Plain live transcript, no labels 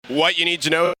What you need to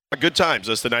know. Good times.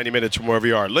 Less than 90 minutes from wherever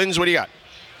you are. Linz, what do you got?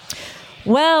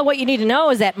 Well, what you need to know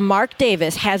is that Mark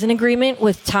Davis has an agreement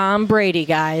with Tom Brady,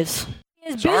 guys.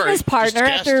 His business partner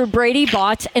after Brady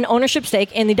bought an ownership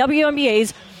stake in the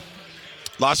WNBA's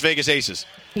Las Vegas Aces.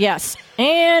 Yes.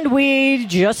 And we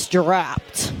just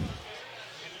dropped.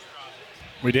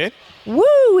 We did? Woo,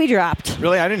 we dropped.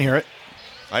 Really? I didn't hear it.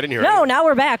 I didn't hear it. No, now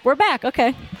we're back. We're back.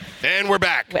 Okay. And we're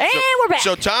back. We're back.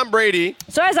 So Tom Brady.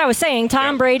 So as I was saying,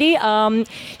 Tom Brady,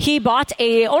 he bought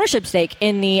a ownership stake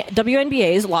in the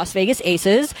WNBA's Las Vegas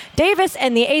Aces. Davis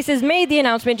and the Aces made the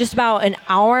announcement just about an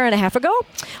hour and a half ago.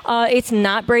 It's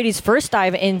not Brady's first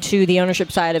dive into the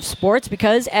ownership side of sports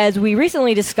because, as we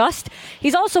recently discussed,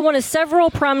 he's also one of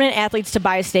several prominent athletes to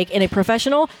buy a stake in a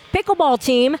professional pickleball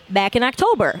team back in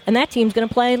October. And that team's going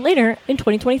to play later in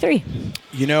 2023.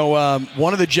 You know,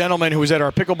 one of the gentlemen who was at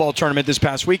our pickleball tournament this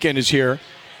past weekend is here,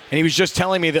 and he was just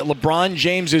telling me that LeBron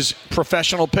James's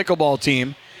professional pickleball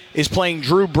team is playing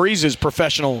Drew Brees'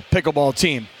 professional pickleball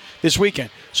team this weekend.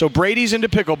 So Brady's into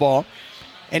pickleball,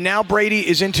 and now Brady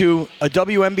is into a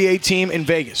WNBA team in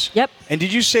Vegas. Yep. And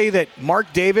did you say that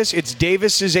Mark Davis, it's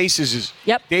Davis's Aces?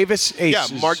 Yep. Davis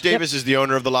Aces. Yeah, Mark Davis is the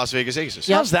owner of the Las Vegas Aces.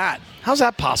 Yep. How's that? How's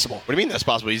that possible? What do you mean that's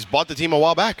possible? He's bought the team a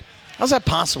while back. How's that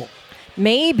possible?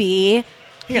 Maybe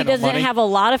he got no doesn't money. have a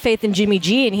lot of faith in Jimmy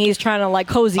G, and he's trying to like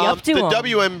cozy up to the him.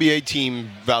 WNBA team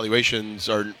valuations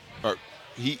are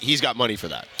he's got money for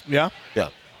that. Yeah? Yeah.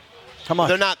 Come on.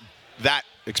 They're not that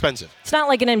expensive. It's not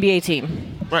like an NBA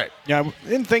team. Right. Yeah, I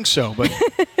didn't think so, but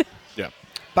Yeah.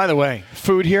 by the way,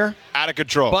 food here. Out of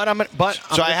control.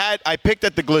 I picked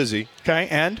at the Glizzy. Okay,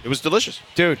 and It was delicious.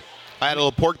 dude, I had a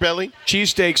little pork belly.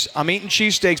 cheesesteaks. I'm eating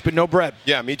cheesesteaks, but no bread.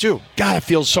 Yeah, me too. God, it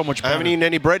feels so much I better. haven't eaten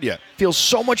any bread yet. feels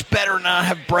so much better to not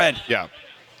have bread. Yeah.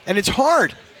 And it's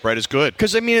hard Bread is good.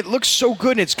 because, I mean, it looks so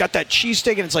good, and it's got that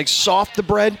cheesesteak, and it's like soft, the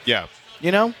bread. Yeah.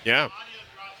 You know? Yeah.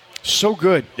 So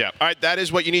good. Yeah. All right, that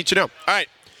is what you need to know. All right.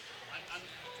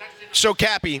 So,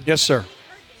 Cappy, Yes, sir.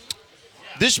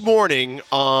 this morning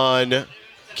on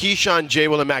Keyshawn, J.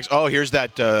 Will, and Max. Oh, here's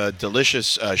that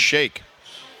delicious shake.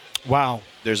 Wow.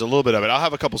 There's a little bit of it. I'll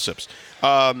have a couple sips.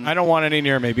 I don't want any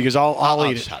near me because I'll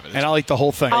eat just it. have it. And I'll eat the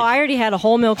whole thing. Oh, I already had a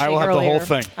whole milkshake I will have the earlier. whole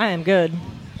thing. I am good.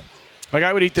 Like,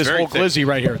 I would eat this Very whole thick. glizzy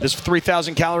right here. This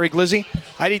 3,000-calorie glizzy.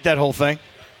 I'd eat that whole thing.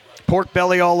 Pork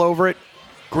belly all over it.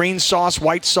 Green sauce,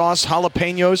 white sauce,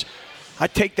 jalapenos.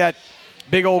 I'd take that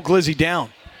big old glizzy down.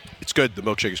 It's good. The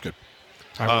milkshake is good.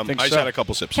 I would think I just so. had a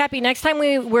couple sips. Cappy, next time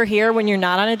we're here when you're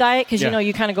not on a diet, because, Yeah. you know,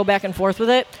 you kind of go back and forth with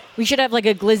it, we should have, like,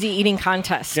 a glizzy eating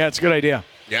contest. Yeah, it's a good idea.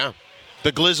 Yeah.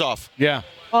 The glizz off. Yeah.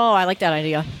 Oh, I like that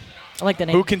idea. I like the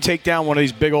name. Who can take down one of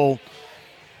these big old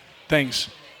things?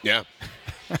 Yeah.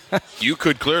 You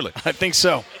could clearly. I think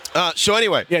so. So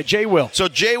anyway. Yeah, Jay will. So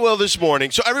Jay Will this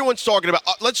morning. So everyone's talking about.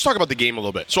 Let's talk about the game a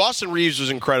little bit. So Austin Reaves was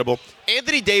incredible.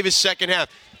 Anthony Davis second half.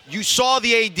 You saw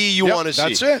the AD you Yep, want to see.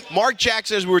 that's it. Mark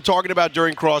Jackson, as we were talking about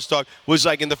during crosstalk, was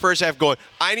like in the first half going,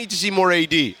 I need to see more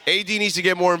AD. AD needs to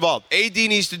get more involved. AD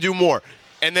needs to do more.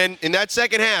 And then in that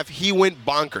second half, he went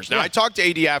bonkers. Now, Yeah. I talked to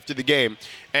AD after the game,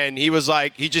 and he was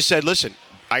like, he just said, listen,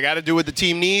 I got to do what the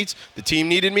team needs. The team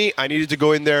needed me. I needed to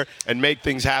go in there and make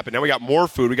things happen. Now we got more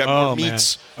food. We got more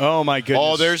meats. Man. Oh, my goodness.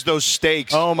 Oh, there's those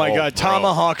steaks. Oh, my God. bro.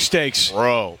 Tomahawk steaks.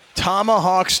 Bro.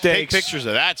 Tomahawk Take steaks. pictures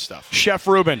of that stuff. Chef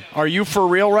Ruben, are you for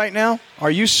real right now?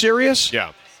 Are you serious?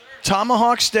 Yeah.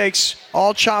 Tomahawk steaks,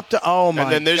 all chopped up. Oh, my God.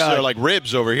 And then there's their, like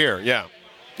ribs over here. Yeah.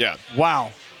 Yeah.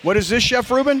 Wow. What is this,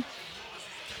 Chef Ruben?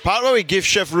 Probably give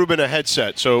Chef Ruben a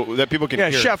headset so that people can Yeah,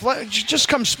 hear. Chef, just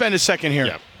come spend a second here.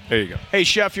 Yeah. There you go. Hey,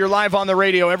 Chef, you're live on the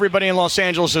radio. Everybody in Los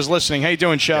Angeles is listening. How you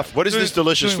doing, Chef? What is this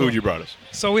delicious doing food you brought us?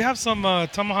 So we have some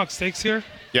tomahawk steaks here.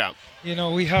 Yeah. You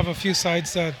know, we have a few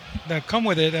sides that come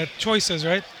with it, choices,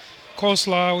 right?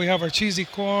 Coleslaw, we have our cheesy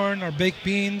corn, our baked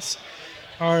beans,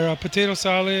 our potato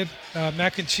salad,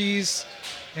 mac and cheese,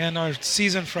 and our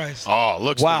seasoned fries. Oh, it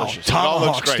looks Wow, delicious. It all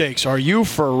looks tomahawk great. steaks. Are you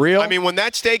for real? I mean, when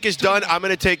that steak is done, I'm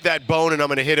going to take that bone and I'm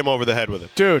going to hit him over the head with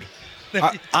it. dude,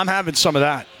 I'm having some of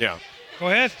that. Yeah. Go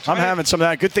ahead. I'm try it. having some of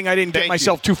that. Good thing I didn't Thank get you.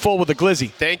 myself too full with the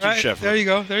glizzy. Thank you, Right, Chef there Ruben. you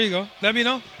go. There you go. Let me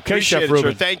know. Okay, Appreciate Chef it,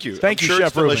 Ruben. sir. Thank you. Thank I'm you, sure Chef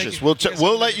it's Ruben. delicious. Thank you.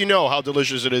 We'll let you know how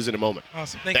delicious it is in a moment.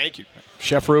 Awesome. Thank you.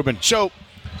 Chef Ruben. So,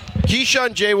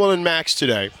 Keyshawn, J. Will, and Max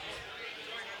today,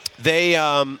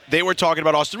 they were talking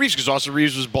about Austin Reaves because Austin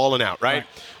Reaves was balling out, right?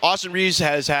 Austin Reaves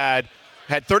has had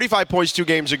 35 points 2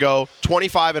 games ago,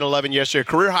 25 and 11 yesterday,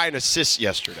 career high in assists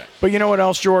yesterday. But you know what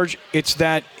else, George? It's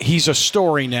that he's a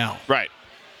story now. Right.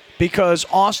 Because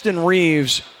Austin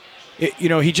Reaves,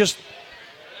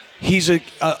 he's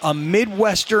a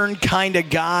Midwestern kind of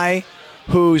guy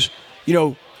who's,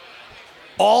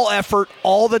 all effort,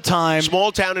 all the time.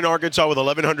 Small town in Arkansas with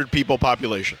 1,100 people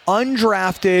population.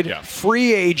 Undrafted,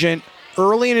 free agent,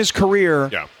 early in his career.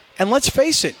 Yeah. And let's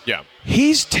face it. Yeah.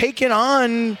 He's taken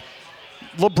on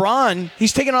LeBron.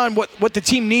 He's taken on what the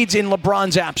team needs in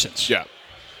LeBron's absence. Yeah.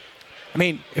 I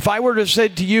mean, if I were to have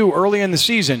said to you early in the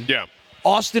season,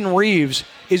 Austin Reaves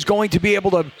is going to be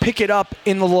able to pick it up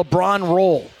in the LeBron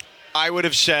role, I would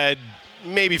have said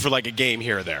maybe for like a game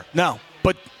here or there. No,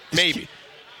 but maybe.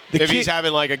 If he's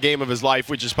having like a game of his life,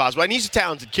 which is possible. And he's a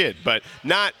talented kid, but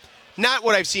not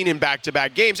what I've seen in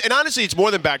back-to-back games. And honestly, it's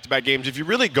more than back-to-back games. If you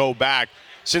really go back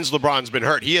since LeBron's been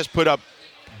hurt, he has put up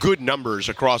good numbers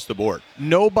across the board.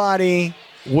 Nobody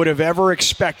would have ever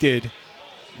expected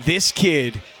this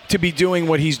kid to be doing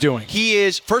what he's doing. He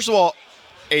is, first of all,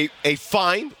 a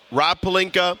fine Rob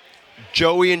Pelinka,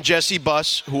 Joey and Jesse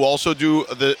Buss, who also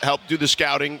help do the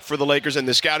scouting for the Lakers and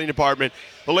the scouting department.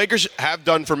 The Lakers have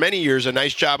done for many years a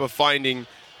nice job of finding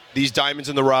these diamonds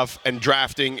in the rough and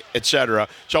drafting, etc.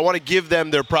 So I want to give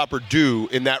them their proper due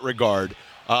in that regard.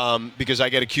 Because I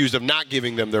get accused of not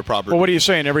giving them their proper. Well, what are you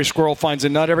saying? Every squirrel finds a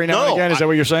nut every now and again? Is that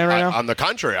what you're saying right now? On the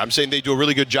contrary, I'm saying they do a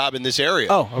really good job in this area.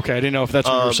 Oh, okay. I didn't know if that's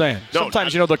what you were saying. No,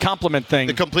 sometimes, the compliment thing.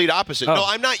 The complete opposite. Oh. No,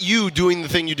 I'm not you doing the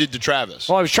thing you did to Travis.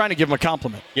 Well, I was trying to give him a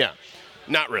compliment. Yeah,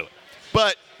 not really.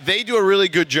 But they do a really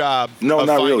good job of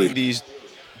finding these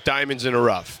diamonds in a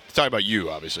rough. Talking about you,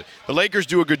 obviously. The Lakers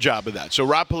do a good job of that. So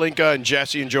Rob Pelinka and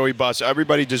Jesse and Joey Buss,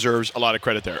 everybody deserves a lot of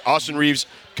credit there. Austin Reaves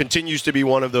continues to be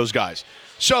one of those guys.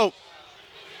 So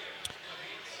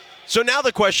now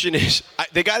the question is,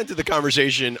 they got into the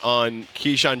conversation on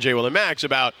Keyshawn, J. Will, and Max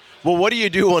about, well, what do you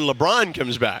do when LeBron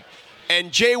comes back?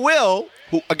 And J. Will,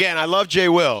 who, again, I love J.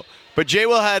 Will, but J.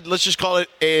 Will had, let's just call it,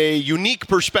 a unique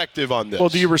perspective on this. Well,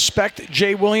 do you respect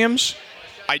Jay Williams?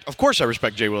 Of course I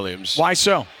respect Jay Williams. Why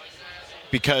so?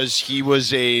 Because he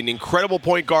was an incredible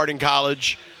point guard in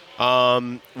college,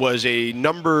 was a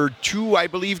number 2, I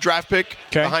believe, draft pick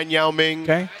behind Yao Ming.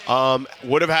 Okay.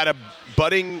 Would have had a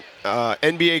budding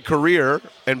NBA career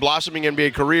and blossoming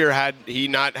NBA career had he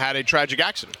not had a tragic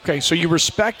accident. Okay, so you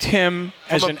respect him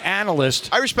as an analyst.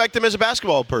 I respect him as a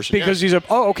basketball person. Because he's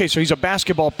so he's a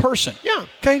basketball person. Yeah.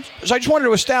 Okay, so I just wanted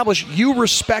to establish you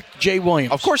respect Jay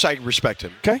Williams. Of course I respect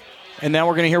him. Okay, and now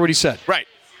we're going to hear what he said. Right.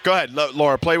 Go ahead,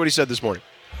 Laura, play what he said this morning.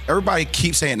 Everybody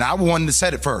keeps saying, and I wanted to say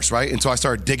it first, right? Until I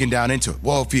started digging down into it.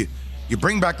 Well, if you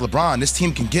bring back LeBron, this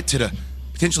team can get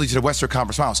potentially to the Western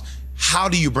Conference Finals. How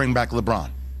do you bring back LeBron?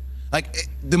 Like,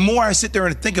 the more I sit there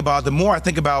and think about it, the more I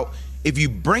think about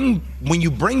when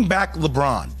you bring back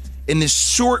LeBron in this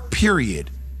short period,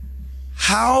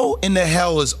 how in the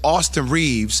hell is Austin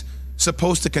Reaves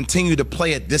supposed to continue to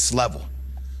play at this level?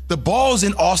 The ball's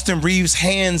in Austin Reaves'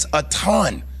 hands a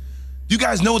ton. You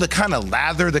guys know the kind of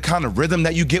lather, the kind of rhythm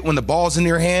that you get when the ball's in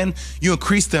your hand. You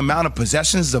increase the amount of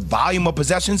possessions, the volume of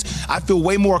possessions. I feel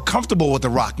way more comfortable with the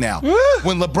Rock now.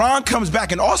 When LeBron comes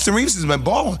back, and Austin Reaves has been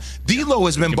balling, D'Lo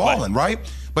has been balling, right?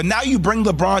 But now you bring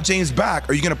LeBron James back.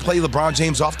 Are you going to play LeBron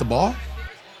James off the ball?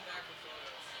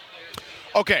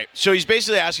 Okay, so he's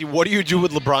basically asking, what do you do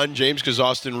with LeBron James because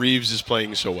Austin Reaves is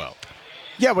playing so well?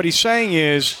 Yeah, what he's saying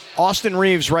is Austin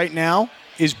Reaves right now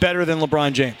is better than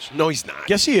LeBron James. No, he's not.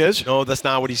 Yes, he is. No, that's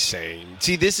not what he's saying.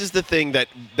 See, this is the thing that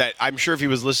I'm sure if he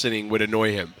was listening would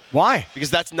annoy him. Why?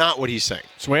 Because that's not what he's saying.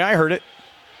 It's the way I heard it.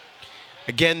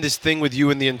 Again, this thing with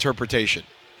you and the interpretation.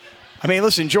 I mean,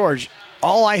 listen, George,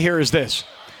 all I hear is this.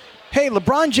 Hey,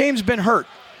 LeBron James been hurt.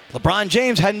 LeBron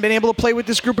James hadn't been able to play with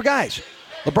this group of guys.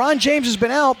 LeBron James has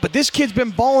been out, but this kid's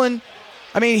been balling.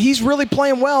 I mean, he's really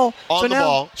playing well. On the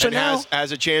ball, and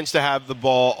has a chance to have the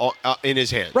ball in his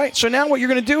hand. Right. So now what you're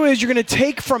going to do is you're going to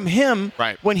take from him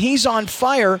when he's on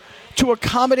fire to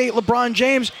accommodate LeBron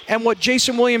James. And what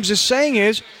Jason Williams is saying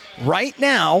is, right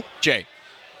now... Jay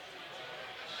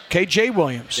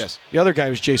Williams. Yes. The other guy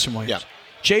was Jason Williams.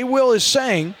 Yeah. Jay Will is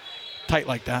saying, tight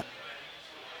like that,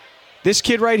 this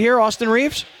kid right here, Austin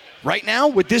Reaves, right now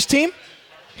with this team,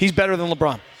 he's better than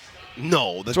LeBron.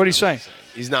 No. That's what he's saying.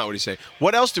 He's not what he's saying.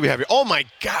 What else do we have here? Oh, my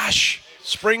gosh.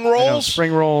 Spring rolls? I know,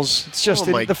 spring rolls. It's just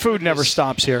the food never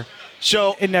stops here.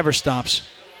 So it never stops.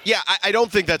 Yeah, I don't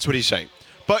think that's what he's saying.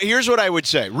 But here's what I would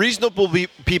say. Reasonable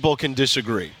people can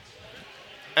disagree.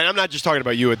 And I'm not just talking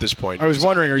about you at this point. I was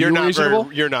wondering, are you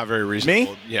reasonable? You're not very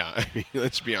reasonable. Me? Yeah, I mean,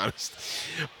 let's be honest.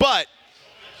 But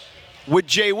with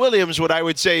Jay Williams, what I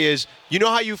would say is, you know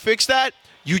how you fix that?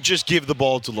 You just give the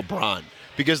ball to LeBron.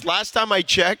 Because last time I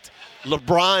checked,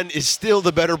 LeBron is still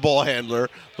the better ball handler.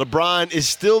 LeBron is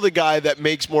still the guy that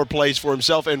makes more plays for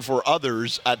himself and for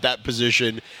others at that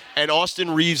position. And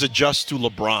Austin Reaves adjusts to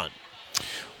LeBron.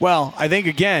 Well, I think,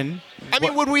 again...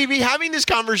 would we be having this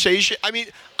conversation? I mean,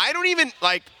 I don't even,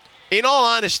 In all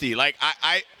honesty, like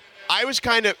I was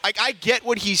kind of like, I get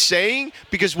what he's saying,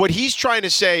 because what he's trying to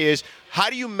say is, how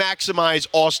do you maximize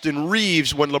Austin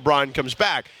Reaves when LeBron comes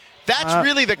back? That's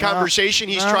really the conversation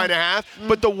he's trying to have.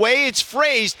 But the way it's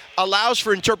phrased allows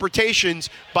for interpretations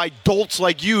by dolts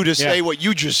like you to say what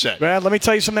you just said. Brad, let me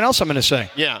tell you something else I'm going to say.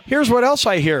 Yeah. Here's what else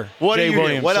I hear. What Jay do you hear?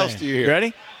 Williams What saying. else do you hear?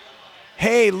 Ready?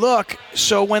 Hey, look,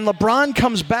 so when LeBron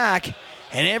comes back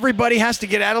and everybody has to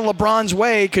get out of LeBron's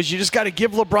way because you just got to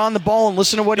give LeBron the ball and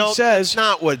listen to what he says. That's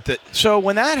not what So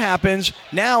when that happens,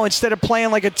 now instead of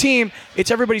playing like a team, it's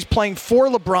everybody's playing for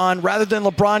LeBron rather than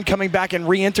LeBron coming back and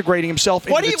reintegrating himself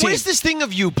into the team. What is this thing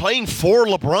of you playing for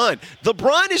LeBron?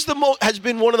 LeBron is has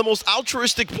been one of the most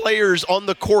altruistic players on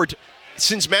the court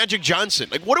since Magic Johnson.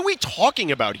 Like, what are we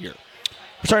talking about here?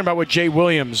 We're talking about what Jay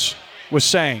Williams was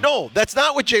saying. No, that's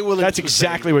not what Jay Williams That's was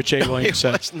exactly saying. what Jay Williams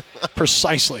said.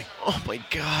 Precisely. Oh, my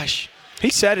gosh. He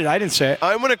said it. I didn't say it.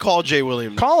 I'm going to call Jay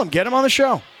Williams. Call him. Get him on the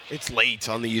show. It's late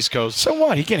on the East Coast. So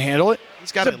what? He can handle it.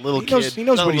 He's got a little kid. He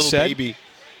knows not what a he little said. Baby.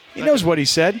 He knows what he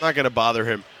said. Not going to bother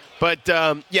him. But,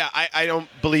 I don't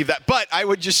believe that. But I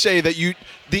would just say that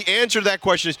the answer to that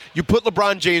question is you put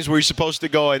LeBron James where he's supposed to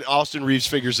go, and Austin Reaves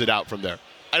figures it out from there.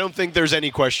 I don't think there's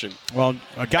any question. Well,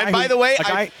 a guy. And by the way,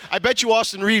 I bet you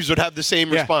Austin Reaves would have the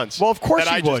same response. Well, of course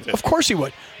he would. Of course he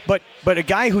would. But a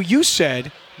guy who you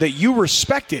said that you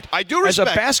respected. I do respect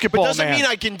as a basketball but doesn't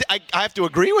man. mean I have to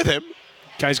agree with him.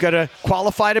 Guy's got a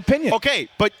qualified opinion. Okay,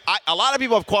 but a lot of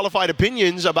people have qualified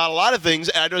opinions about a lot of things,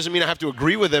 and that doesn't mean I have to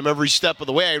agree with them every step of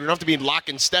the way. I don't have to be in lock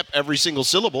and step every single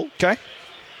syllable. Okay.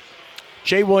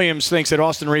 Jay Williams thinks that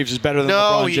Austin Reaves is better than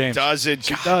LeBron James. No, he doesn't.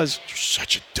 He does. You're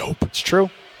such a dope. It's true.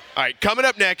 All right, coming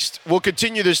up next, we'll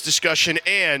continue this discussion.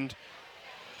 And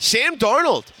Sam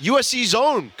Darnold, USC's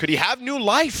own, could he have new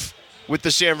life with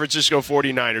the San Francisco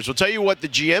 49ers? We'll tell you what the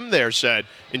GM there said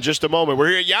in just a moment. We're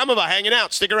here at Yamava hanging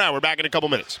out. Stick around. We're back in a couple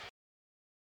minutes.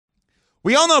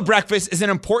 We all know breakfast is an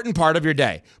important part of your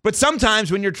day. But sometimes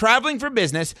when you're traveling for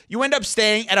business, you end up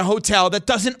staying at a hotel that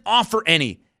doesn't offer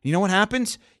any. You know what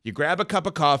happens? You grab a cup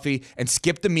of coffee and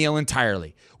skip the meal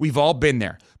entirely. We've all been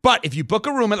there. But if you book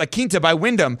a room at La Quinta by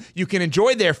Wyndham, you can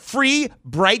enjoy their free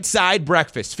Bright Side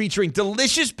breakfast featuring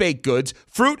delicious baked goods,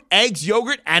 fruit, eggs,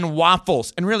 yogurt, and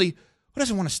waffles. And really, who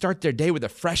doesn't want to start their day with a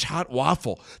fresh, hot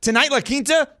waffle? Tonight, La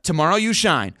Quinta, tomorrow you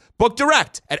shine. Book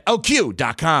direct at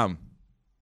lq.com.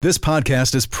 This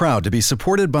podcast is proud to be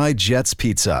supported by Jets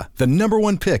Pizza, the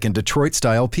 #1 pick in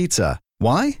Detroit-style pizza.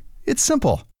 Why? It's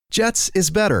simple. Jets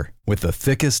is better. With the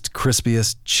thickest,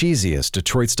 crispiest, cheesiest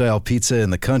Detroit-style pizza in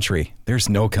the country, there's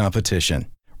no competition.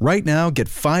 Right now, get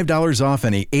 $5 off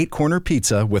any 8-corner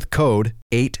pizza with code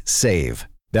 8SAVE.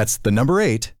 That's the number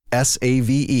 8,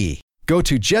 S-A-V-E. Go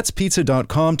to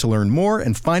jetspizza.com to learn more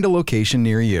and find a location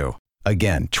near you.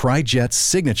 Again, try Jet's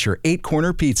signature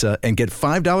 8-corner pizza and get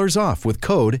 $5 off with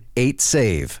code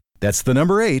 8SAVE. That's the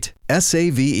number 8,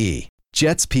 S-A-V-E.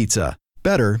 Jet's Pizza.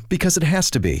 Better because it has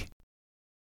to be.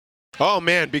 Oh,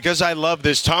 man, because I love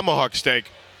this tomahawk steak.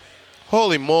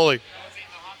 Holy moly.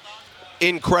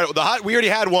 Incredible. We already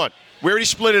had one. We already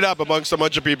split it up amongst a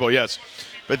bunch of people, yes.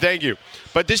 But thank you.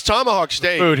 But this tomahawk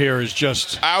steak. Food here is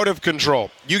just out of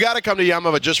control. You got to come to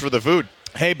Yamava just for the food.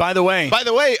 Hey, by the way,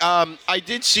 I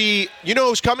did see, you know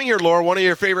who's coming here, Laura? One of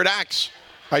your favorite acts.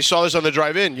 I saw this on the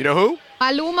drive-in. You know who?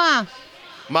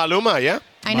 Maluma, yeah?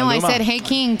 I know. Maluma. I said, hey,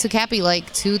 King, to Cappy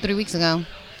like 2-3 weeks ago.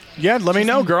 Yeah, let me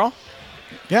know, girl.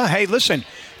 Yeah, hey, listen.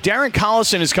 Darren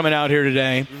Collison is coming out here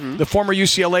today, the former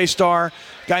UCLA star,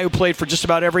 guy who played for just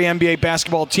about every NBA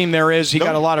basketball team there is. He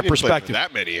got a lot of perspective.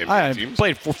 That many NBA teams.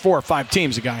 Played for 4 or 5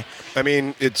 teams, the guy. I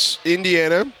mean, it's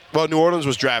Indiana. Well, New Orleans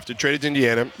was drafted, traded to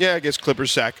Indiana. Yeah, I guess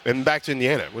Clippers sack, and back to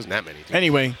Indiana. It wasn't that many teams.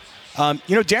 Anyway,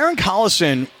 Darren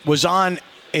Collison was on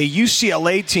a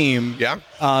UCLA team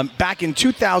back in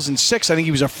 2006. I think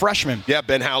he was a freshman. Yeah,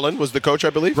 Ben Howland was the coach, I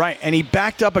believe. Right, and he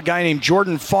backed up a guy named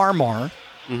Jordan Farmar.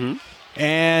 Mm-hmm.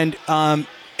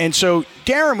 And so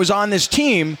Darren was on this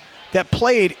team that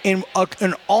played in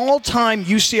an all-time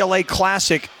UCLA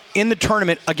Classic in the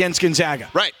tournament against Gonzaga.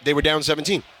 Right. They were down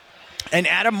 17. And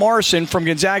Adam Morrison from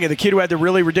Gonzaga, the kid who had the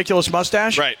really ridiculous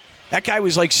mustache, right? That guy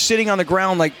was like sitting on the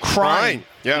ground like crying.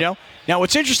 Yeah. You know? Now,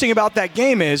 what's interesting about that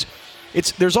game is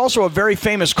there's also a very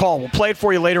famous call. We'll play it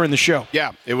for you later in the show.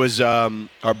 Yeah, it was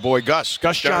our boy Gus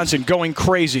Johnson going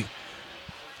crazy.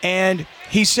 And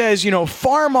he says,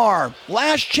 Farmar,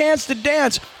 last chance to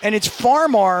dance. And it's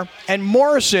Farmar and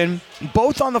Morrison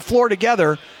both on the floor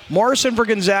together. Morrison for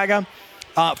Gonzaga,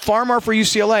 Farmar for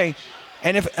UCLA.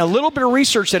 And if a little bit of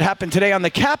research that happened today on the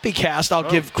Cappy Cast, I'll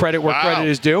give credit where credit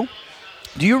is due.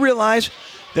 Do you realize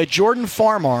that Jordan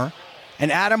Farmar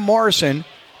and Adam Morrison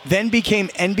then became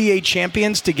NBA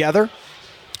champions together?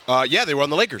 Yeah, they were on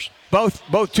the Lakers. Both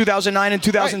 2009 and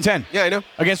 2010. Right. Yeah, I know.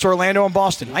 Against Orlando and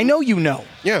Boston. I know you know.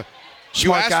 Yeah. Smart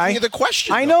you asked guy. me the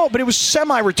question. I know, but it was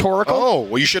semi-rhetorical. Oh,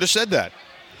 well, you should have said that.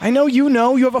 I know you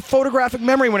know. You have a photographic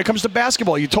memory when it comes to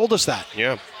basketball. You told us that.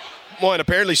 Yeah. Well, and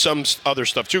apparently some other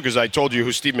stuff, too, because I told you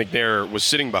who Steve McNair was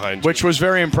sitting behind. Which was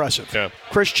very impressive. Yeah.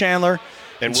 Chris Chandler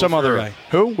and some other guy.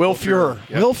 Who? Will Fuhrer.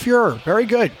 Yep. Will Fuhrer. Very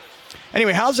good.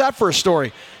 Anyway, how's that for a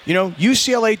story? You know,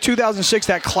 UCLA 2006,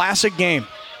 that classic game.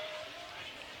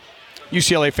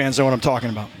 UCLA fans know what I'm talking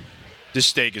about. This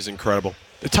steak is incredible.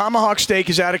 The tomahawk steak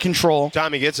is out of control.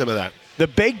 Tommy, get some of that. The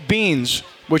baked beans,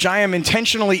 which I am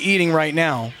intentionally eating right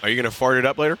now. Are you going to fart it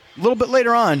up later? A little bit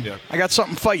later on. Yeah. I got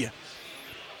something for you.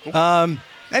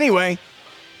 Anyway,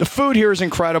 the food here is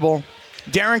incredible.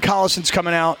 Darren Collison's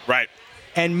coming out. Right.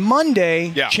 And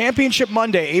Monday, Championship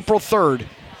Monday, April 3rd,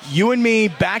 you and me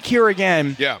back here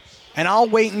again. Yeah. And I'll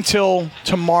wait until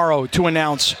tomorrow to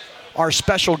announce our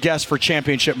special guest for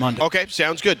Championship Monday. Okay,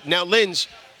 sounds good. Now, Linz,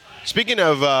 speaking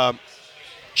of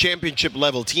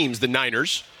championship-level teams, the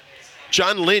Niners,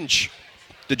 John Lynch,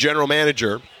 the general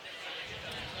manager,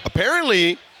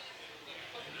 apparently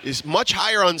is much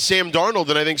higher on Sam Darnold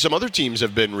than I think some other teams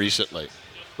have been recently,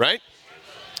 right?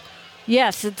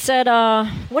 Yes, it said,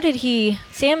 what did he...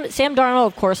 Sam Darnold,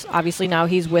 of course, obviously now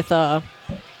he's with San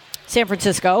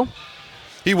Francisco.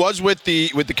 He was with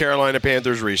the Carolina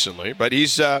Panthers recently, but he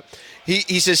says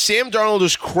Sam Darnold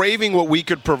is craving what we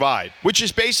could provide, which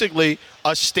is basically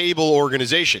a stable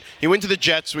organization. He went to the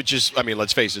Jets, which is, I mean,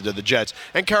 let's face it, to the Jets,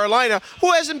 and Carolina,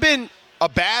 who hasn't been a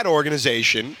bad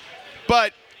organization,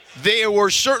 but they were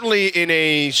certainly in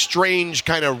a strange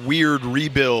kind of weird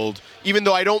rebuild, even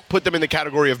though I don't put them in the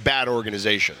category of bad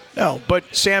organization. No, but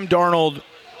Sam Darnold,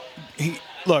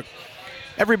 look,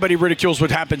 everybody ridicules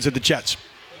what happens at the Jets.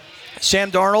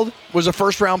 Sam Darnold was a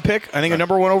first-round pick, I think a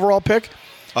number 1 overall pick,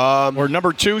 or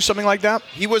number 2, something like that.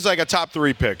 He was like a top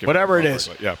 3 pick. Whatever it is.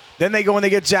 Yeah. Then they go and they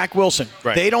get Zach Wilson.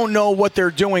 Right. They don't know what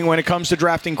they're doing when it comes to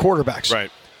drafting quarterbacks.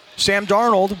 Right. Sam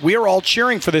Darnold, we are all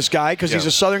cheering for this guy because he's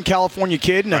a Southern California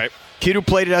kid and a kid who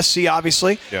played at SC,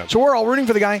 obviously. Yeah. So we're all rooting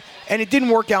for the guy, and it didn't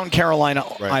work out in Carolina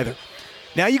either.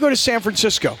 Now you go to San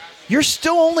Francisco. You're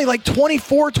still only like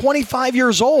 24, 25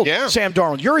 years old, Sam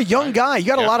Darnold. You're a young guy. You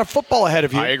got a lot of football ahead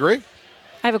of you. I agree.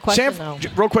 I have a question, though.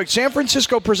 Real quick, San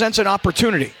Francisco presents an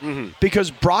opportunity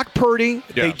because Brock Purdy,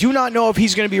 they do not know if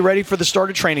he's going to be ready for the start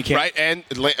of training camp. Right,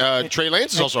 and Trey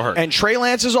Lance is also hurt. And Trey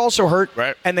Lance is also hurt.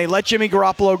 Right. And they let Jimmy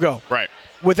Garoppolo go. Right.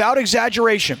 Without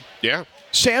exaggeration, yeah,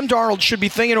 Sam Darnold should be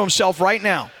thinking to himself right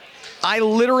now, I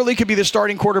literally could be the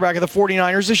starting quarterback of the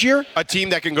 49ers this year. A team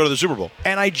that can go to the Super Bowl.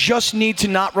 And I just need to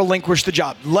not relinquish the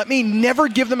job. Let me never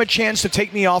give them a chance to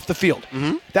take me off the field.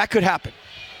 That could happen.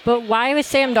 But why was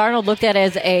Sam Darnold looked at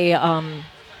as a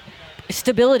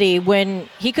stability when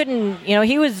he couldn't,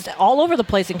 he was all over the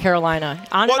place in Carolina,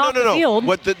 on and off the field?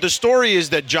 What the story is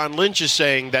that John Lynch is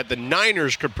saying that the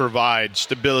Niners could provide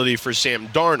stability for Sam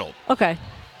Darnold. Okay.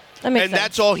 That makes sense. And sense.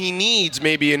 that's all he needs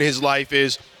maybe in his life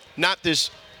is not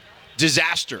this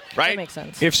disaster, right? That makes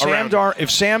sense. If Sam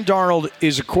Darnold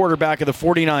is a quarterback of the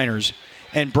 49ers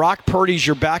and Brock Purdy's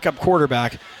your backup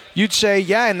quarterback, you'd say,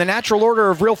 yeah, in the natural order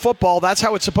of real football, that's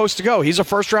how it's supposed to go. He's a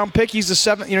first-round pick. He's the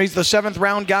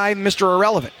seventh-round guy, Mr.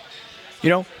 Irrelevant.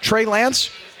 Trey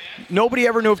Lance, nobody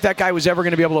ever knew if that guy was ever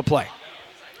going to be able to play.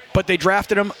 But they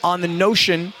drafted him on the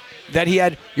notion that he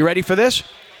had, you ready for this?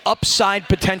 Upside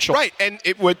potential. Right, and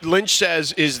what Lynch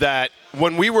says is that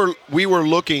when we were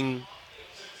looking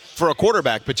for a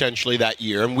quarterback potentially that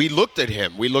year, and we looked at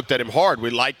him hard. We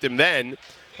liked him then.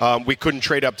 We couldn't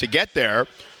trade up to get there,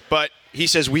 but he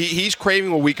says he's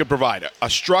craving what we could provide, a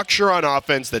structure on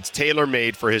offense that's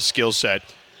tailor-made for his skill set,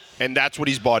 and that's what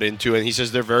he's bought into, and he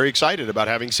says they're very excited about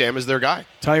having Sam as their guy.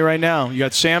 Tell you right now, you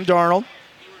got Sam Darnold,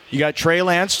 you got Trey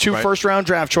Lance, 2 first-round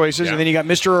draft choices, and then you got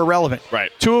Mr. Irrelevant.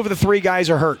 Right. 2 of the 3 guys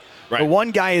are hurt. Right. The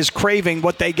one guy is craving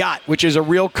what they got, which is a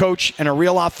real coach and a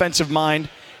real offensive mind,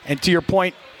 and to your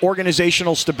point,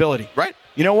 organizational stability. Right.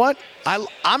 You know what?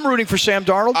 I'm rooting for Sam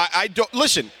Darnold. I don't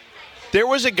listen. There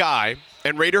was a guy,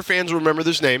 and Raider fans remember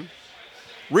this name,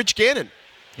 Rich Gannon.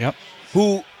 Yep.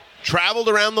 Who traveled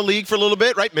around the league for a little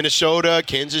bit, right? Minnesota,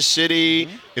 Kansas City,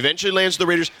 eventually lands the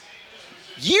Raiders.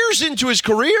 Years into his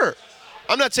career,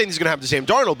 I'm not saying he's going to have the same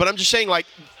Darnold, but I'm just saying, like,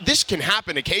 this can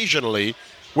happen occasionally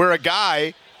where a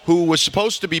guy who was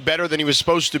supposed to be better than he was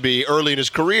supposed to be early in his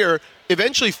career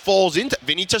eventually falls into.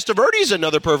 Vinny Testaverde is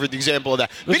another perfect example of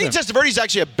that. Vinny Testaverde is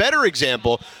actually a better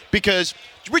example because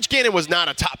Rich Gannon was not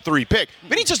a top 3 pick.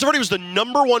 Vinny Testaverde was the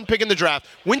number 1 pick in the draft,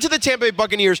 went to the Tampa Bay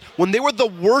Buccaneers when they were the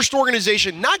worst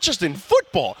organization, not just in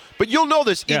football, but you'll know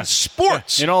this in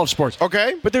sports. Yeah, in all of sports.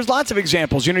 Okay. But there's lots of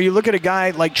examples. You look at a guy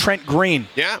like Trent Green,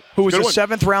 who was a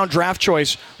 7th-round draft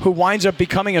choice, who winds up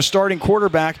becoming a starting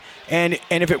quarterback, and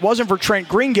if it wasn't for Trent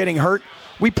Green getting hurt,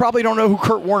 we probably don't know who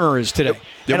Kurt Warner is today.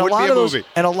 There would be a movie.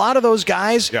 And a lot of those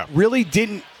guys really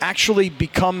didn't actually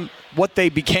become what they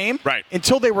became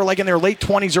until they were like in their late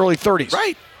 20s, early 30s.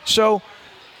 Right. So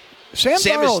Sam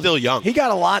Darnold, is still young. He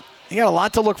got a lot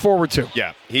to look forward to.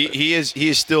 Yeah, he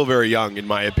is still very young, in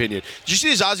my opinion. Did you see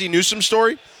this Ozzie Newsome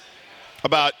story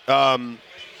about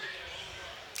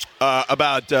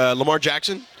Lamar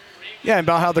Jackson? Yeah,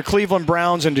 about how the Cleveland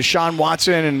Browns and Deshaun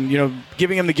Watson and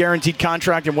giving him the guaranteed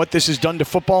contract and what this has done to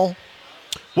football.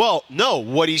 Well, no.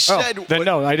 What he said.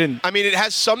 No, I didn't. I mean, it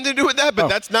has something to do with that, but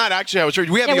that's not actually how it's heard.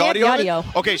 Do we have the audio? We have the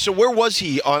audio. Okay, so where was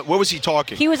he? Where was he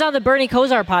talking? He was on the Bernie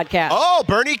Kosar podcast. Oh,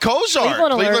 Bernie Kosar.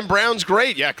 Cleveland Browns,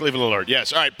 great. Yeah, Cleveland Alert.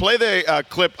 Yes. All right, play the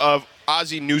clip of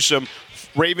Ozzie Newsome,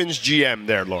 Ravens GM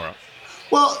there, Laura.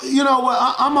 Well, you know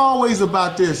what? I'm always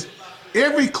about this.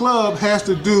 Every club has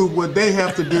to do what they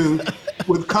have to do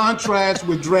with contracts,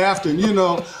 with drafting.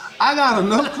 I got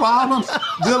enough problems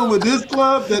dealing with this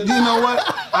club that, you know what,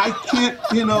 I can't,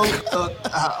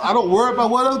 I don't worry about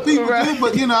what other people do.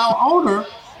 But, our owner,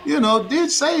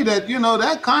 did say that,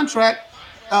 that contract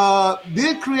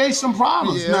did create some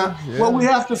problems. What we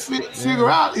have to figure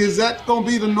out, is that going to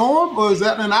be the norm or is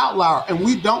that an outlier? And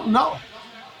we don't know.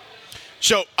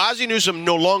 So Ozzie Newsome,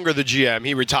 no longer the GM.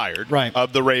 He retired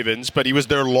of the Ravens, but he was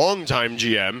their longtime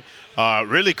GM.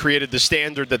 Really created the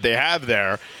standard that they have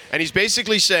there. And he's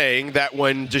basically saying that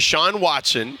when Deshaun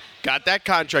Watson got that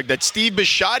contract, that Steve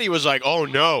Bisciotti was like, oh,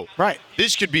 no.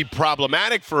 This could be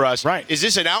problematic for us. Is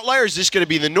this an outlier? Is this going to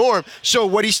be the norm? So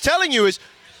what he's telling you is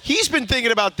he's been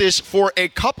thinking about this for a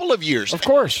couple of years. Of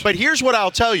course. But here's what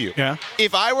I'll tell you.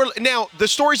 If I were – now, the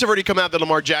stories have already come out that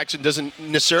Lamar Jackson doesn't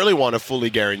necessarily want a fully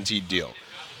guaranteed deal.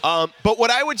 But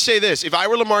what I would say this, if I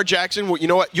were Lamar Jackson, you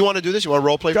know what? You want to do this? You want to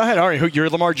role play? Go ahead. All right. You're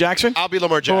Lamar Jackson? I'll be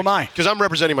Lamar Jackson. Who am I? Because I'm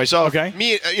representing myself. Okay.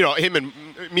 Me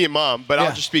and Mom, but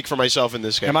I'll just speak for myself in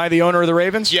this case. Am I the owner of the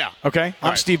Ravens? Yeah. Okay.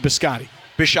 I'm Steve Bisciotti.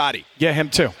 Bisciotti. Yeah,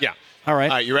 him too. Yeah. All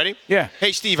right. All right, you ready? Yeah.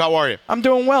 Hey, Steve, how are you? I'm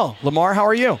doing well. Lamar, how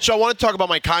are you? So I want to talk about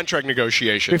my contract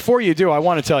negotiation. Before you do, I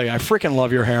want to tell you, I freaking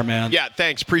love your hair, man. Yeah,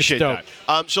 thanks. Appreciate that.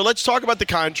 So let's talk about the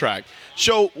contract.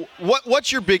 So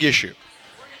what's your big issue?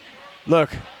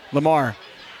 Look, Lamar,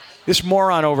 this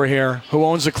moron over here who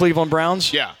owns the Cleveland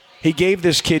Browns, he gave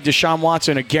this kid, Deshaun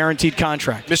Watson, a guaranteed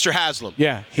contract. Mr. Haslam.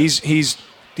 Yeah, he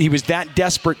was that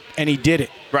desperate, and he did it.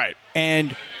 Right.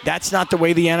 And that's not the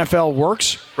way the NFL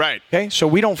works. Right. Okay, so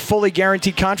we don't fully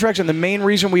guarantee contracts, and the main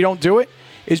reason we don't do it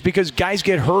is because guys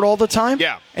get hurt all the time.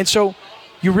 Yeah. And so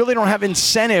you really don't have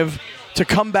incentive to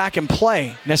come back and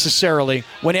play necessarily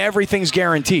when everything's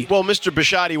guaranteed. Well, Mr.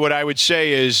 Bisciotti, what I would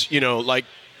say is, like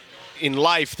in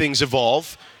life, things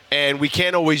evolve, and we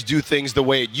can't always do things the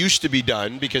way it used to be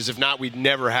done, because if not, we'd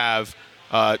never have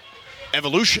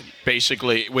evolution,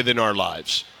 basically, within our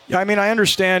lives. Yeah, I mean, I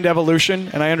understand evolution,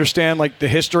 and I understand like the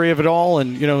history of it all,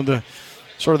 and the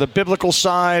sort of the biblical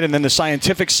side, and then the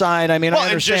scientific side. I mean, I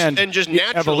understand and just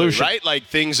naturally, evolution, right? Like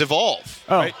things evolve,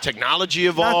 right? Technology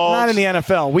evolves. Not in the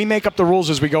NFL. We make up the rules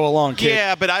as we go along, kid.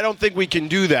 Yeah, but I don't think we can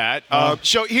do that.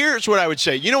 So here's what I would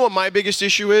say. You know what my biggest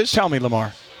issue is? Tell me,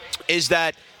 Lamar. Is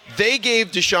that they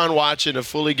gave Deshaun Watson a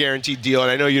fully guaranteed deal,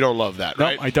 and I know you don't love that,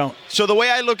 right? No, I don't. So the way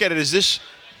I look at it is this: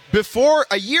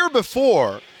 a year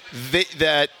before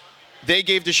they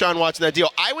gave Deshaun Watson that deal,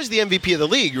 I was the MVP of the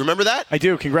league. You remember that? I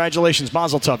do. Congratulations,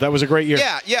 Mazel Tov. That was a great year.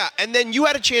 Yeah. And then you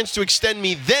had a chance to extend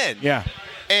me then. Yeah.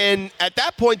 And at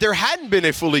that point, there hadn't been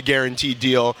a fully guaranteed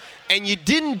deal, and you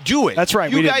didn't do it. That's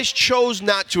right. You guys chose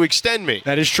not to extend me.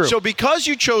 That is true. So because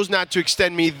you chose not to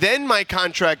extend me, then my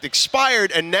contract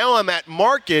expired, and now I'm at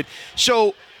market.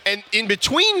 So, and in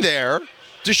between there,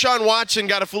 Deshaun Watson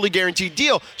got a fully guaranteed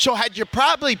deal. So had you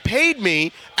probably paid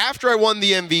me after I won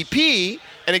the MVP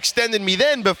and extended me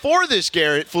then before this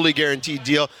fully guaranteed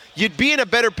deal, you'd be in a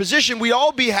better position. We'd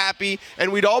all be happy,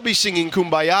 and we'd all be singing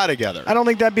Kumbaya together. I don't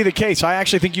think that'd be the case. I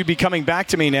actually think you'd be coming back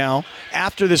to me now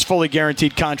after this fully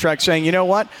guaranteed contract saying, you know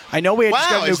what? I know we had just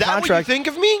got a new is that contract. what you think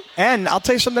of me? And I'll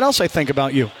tell you something else I think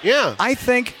about you. Yeah. I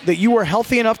think that you were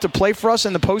healthy enough to play for us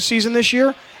in the postseason this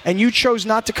year, and you chose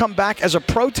not to come back as a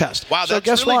protest. Wow, so that's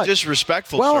guess really what?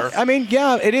 disrespectful, well, sir. I mean,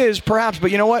 yeah, it is, perhaps, but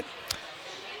you know what?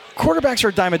 Quarterbacks are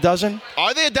a dime a dozen.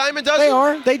 Are they a dime a dozen? They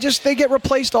are. They get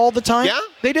replaced all the time. Yeah?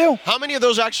 They do. How many of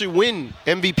those actually win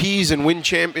MVPs and win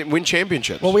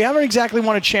championships? Well, we haven't exactly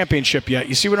won a championship yet.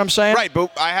 You see what I'm saying? Right,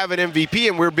 but I have an MVP,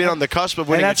 and we've been on the cusp of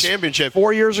winning a championship.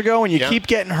 4 years ago, and you keep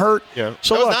getting hurt. Yeah.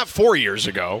 So that was not 4 years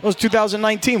ago. It was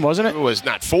 2019, wasn't it? It was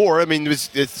not 4. I mean,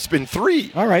 it's been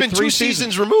 3. All right, it's been 3 2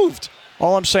 seasons removed.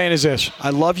 All I'm saying is this.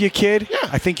 I love you, kid. Yeah.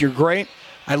 I think you're great.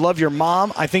 I love your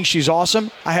mom. I think she's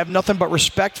awesome. I have nothing but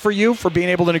respect for you for being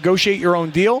able to negotiate your own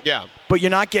deal. Yeah. But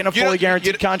you're not getting a fully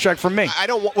guaranteed contract from me.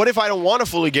 What if I don't want a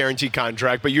fully guaranteed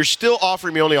contract, but you're still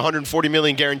offering me only $140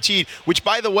 million guaranteed, which,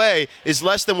 by the way, is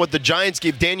less than what the Giants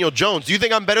gave Daniel Jones. Do you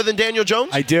think I'm better than Daniel Jones?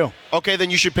 I do. Okay,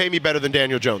 then you should pay me better than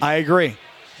Daniel Jones. I agree.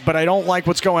 But I don't like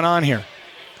what's going on here.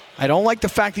 I don't like the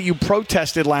fact that you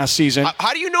protested last season.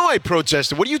 How do you know I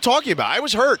protested? What are you talking about? I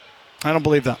was hurt. I don't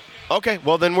believe that. Okay,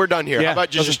 well, then we're done here. Yeah, How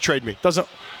about you just trade me?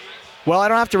 Well, I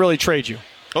don't have to really trade you.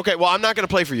 Okay, well, I'm not going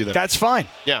to play for you then. That's fine.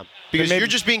 Yeah, because you're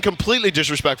just being completely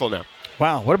disrespectful now.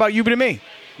 Wow, what about you to me?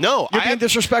 No, You're being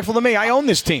disrespectful to me. I own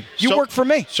this team. You work for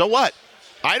me. So what?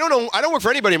 I don't work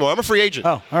for anybody anymore. I'm a free agent.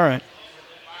 Oh, all right.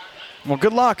 Well,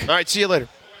 good luck. All right, see you later.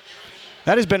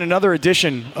 That has been another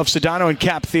edition of Sedano and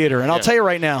Cap Theater, and I'll tell you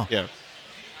right now. Yeah.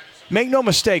 Make no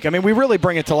mistake. I mean, we really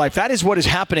bring it to life. That is what is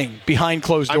happening behind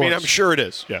closed doors. I mean, I'm sure it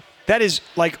is. Yeah. That is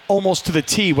like almost to the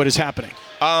T what is happening.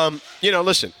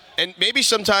 Listen, and maybe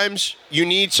sometimes you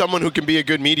need someone who can be a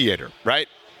good mediator, right?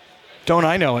 Don't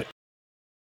I know it?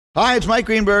 Hi, it's Mike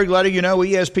Greenberg letting you know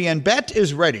ESPN Bet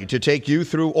is ready to take you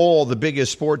through all the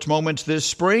biggest sports moments this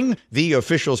spring. The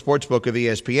official sportsbook of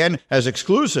ESPN has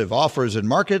exclusive offers and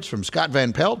markets from Scott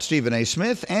Van Pelt, Stephen A.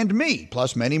 Smith, and me,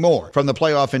 plus many more. From the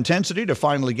playoff intensity to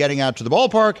finally getting out to the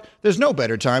ballpark, there's no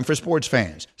better time for sports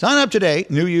fans. Sign up today.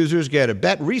 New users get a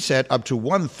bet reset up to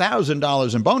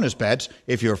 $1,000 in bonus bets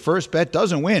if your first bet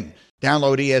doesn't win.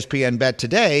 Download ESPN Bet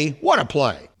today. What a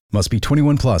play. Must be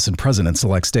 21 plus and present in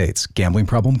select states. Gambling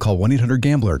problem? Call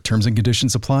 1-800-GAMBLER. Terms and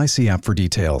conditions apply. See app for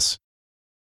details.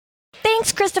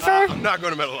 Thanks, Christopher. I'm not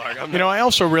going to Metal Arc. I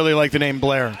also really like the name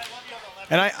Blair.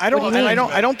 And I don't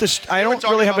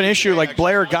really have an issue like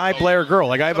Blair guy, Blair girl.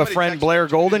 Like I have a friend, Blair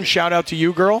Golden. Shout out to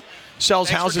you, girl. Sells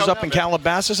houses up in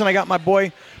Calabasas, and I got my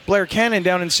boy Blair Cannon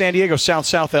down in San Diego,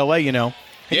 South LA. And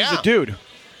he's a dude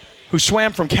who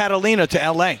swam from Catalina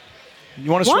to LA. You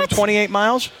want to swim 28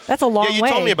 miles? That's a long way. Yeah,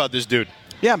 you told me about this dude.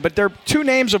 Yeah, but they're two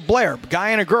names of Blair, a guy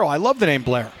and a girl. I love the name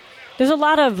Blair. There's a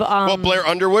lot of... well, Blair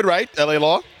Underwood, right? LA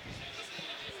Law?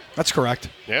 That's correct.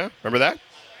 Yeah, remember that?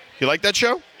 You like that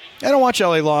show? I don't watch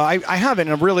LA Law. I haven't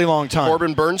in a really long time.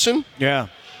 Corbin Burnson? Yeah.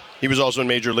 He was also in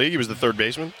Major League. He was the third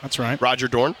baseman. That's right. Roger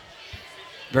Dorn?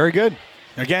 Very good.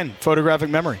 Again, photographic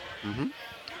memory. Mm-hmm.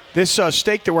 This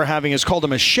steak that we're having is called a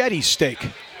machete steak.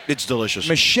 It's delicious.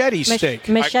 Machete steak.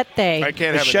 Machete. I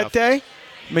can't have enough.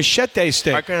 Machete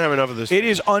steak. I can't have enough of this. It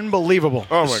is unbelievable.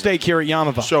 Oh, the steak here at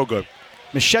Yamava. So good.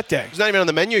 Machete. It's not even on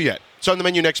the menu yet. It's on the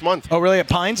menu next month. Oh, really? At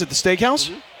Pines at the steakhouse?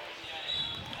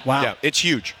 Mm-hmm. Wow. Yeah, it's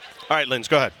huge. All right, Linz,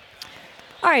 go ahead.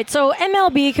 All right, so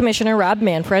MLB Commissioner Rob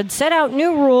Manfred set out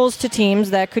new rules to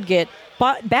teams that could get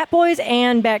bat boys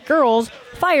and bat girls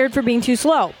fired for being too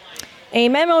slow. A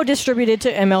memo distributed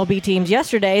to MLB teams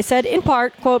yesterday said, in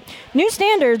part, quote, new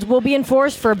standards will be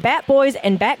enforced for bat boys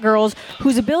and bat girls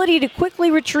whose ability to quickly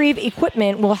retrieve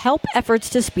equipment will help efforts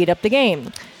to speed up the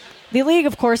game. The league,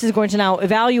 of course, is going to now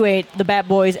evaluate the bat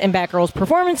boys and bat girls'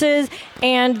 performances,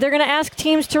 and they're going to ask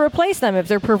teams to replace them if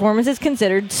their performance is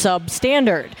considered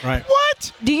substandard. Right.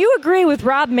 What? Do you agree with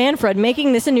Rob Manfred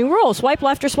making this a new rule? Swipe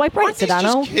left or swipe right, Aren't these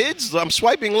Sedano? just kids? I'm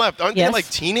swiping left. Aren't they like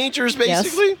teenagers, Yes.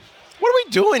 basically? What are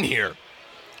we doing here?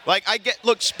 Like,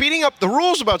 speeding up, the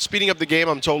rules about speeding up the game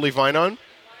I'm totally fine on,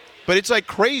 but it's like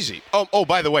crazy. Oh,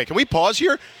 by the way, can we pause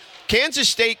here? Kansas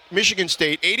State, Michigan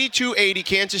State, 82-80,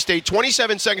 Kansas State,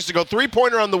 27 seconds to go,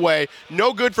 three-pointer on the way,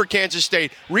 no good for Kansas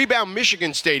State. Rebound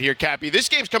Michigan State here, Cappy. This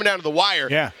game's coming down to the wire.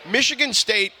 Yeah. Michigan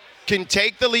State can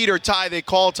take the lead or tie, they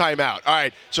call timeout. All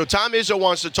right, so Tom Izzo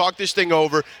wants to talk this thing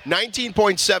over.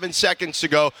 19.7 seconds to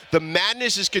go. The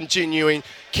madness is continuing.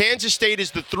 Kansas State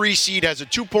is the 3 seed, has a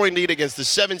 2-point lead against the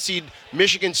 7 seed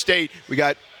Michigan State. We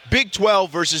got Big 12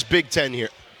 versus Big 10 here.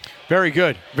 Very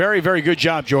good. Very, very good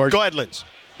job, George. Go ahead, Linz.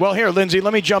 Well, here, Lindsay,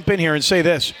 let me jump in here and say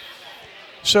this.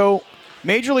 So,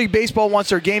 Major League Baseball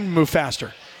wants their game to move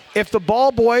faster. If the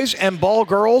ball boys and ball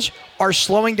girls are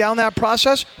slowing down that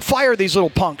process, fire these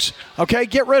little punks, okay?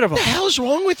 Get rid of them. What the hell is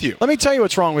wrong with you? Let me tell you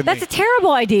what's wrong with me. That's a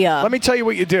terrible idea. Let me tell you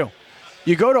what you do.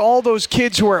 You go to all those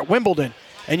kids who are at Wimbledon,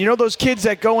 And you know those kids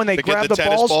that go and they grab the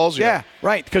tennis balls? Yeah,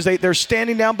 right. Because they're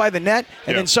standing down by the net,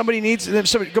 and then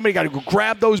somebody got to go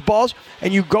grab those balls,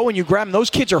 and you go and you grab them. Those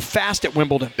kids are fast at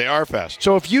Wimbledon. They are fast.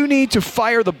 So if you need to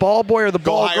fire the ball boy or the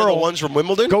ball hire girl, the ones from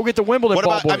Wimbledon. Go get the Wimbledon what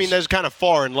ball about, boys. I mean, that's kind of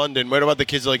far in London. What about the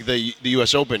kids like the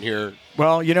U.S. Open here?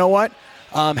 Well, you know what?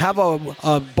 Have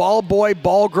a ball boy,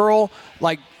 ball girl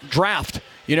like draft.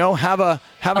 You know, have a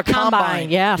combine.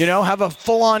 Yes. You know, have a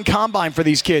full-on combine for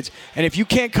these kids. And if you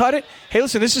can't cut it, hey,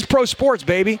 listen, this is pro sports,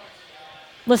 baby.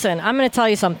 Listen, I'm going to tell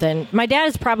you something. My dad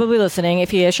is probably listening.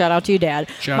 If he is, shout out to you, Dad.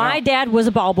 My dad was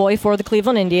a ball boy for the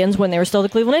Cleveland Indians when they were still the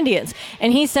Cleveland Indians.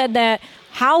 And he said that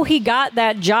how he got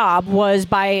that job was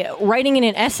by writing in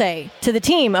an essay to the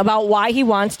team about why he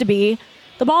wants to be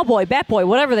the ball boy, bat boy,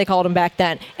 whatever they called him back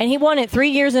then. And he won it 3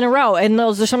 years in a row. And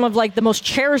those are some of like the most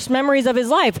cherished memories of his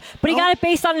life. But he got it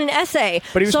based on an essay.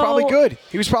 But he was probably good.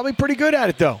 He was probably pretty good at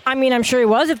it, though. I mean, I'm sure he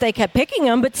was if they kept picking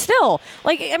him. But still,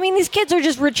 like, I mean, these kids are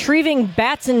just retrieving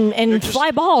bats and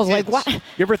fly balls. Like, what? You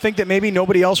ever think that maybe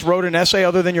nobody else wrote an essay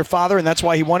other than your father, and that's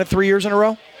why he won it 3 years in a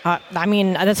row? I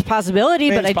mean, that's a possibility,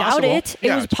 but I doubt it.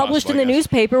 It was published in the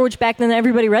newspaper, which back then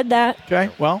everybody read that. Okay,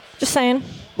 well. Just saying.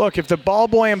 Look, if the ball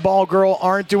boy and ball girl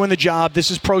aren't doing the job,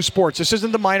 this is pro sports. This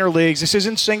isn't the minor leagues. This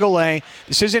isn't single A.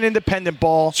 This isn't independent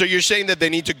ball. So you're saying that they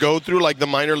need to go through like the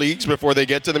minor leagues before they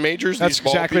get to the majors? That's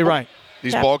exactly right.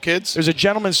 These ball kids? There's a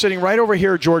gentleman sitting right over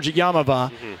here, George, at Yamava,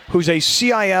 who's a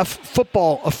CIF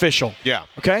football official. Yeah.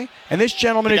 Okay? And this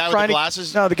gentleman the is guy trying with the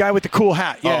glasses? No, the guy with the cool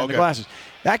hat. Yeah, okay. and the glasses.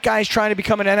 That guy's trying to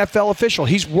become an NFL official.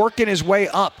 He's working his way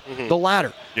up the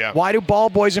ladder. Yeah. Why do ball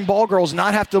boys and ball girls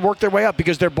not have to work their way up?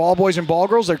 Because they're ball boys and ball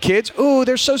girls. They're kids. Ooh,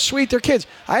 they're so sweet. They're kids.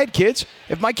 I had kids.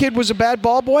 If my kid was a bad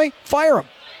ball boy, fire him.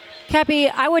 Cappy,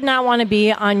 I would not want to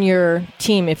be on your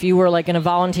team if you were like going to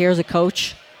volunteer as a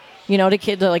coach. You know,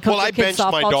 to like coach I benched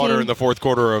my daughter in the fourth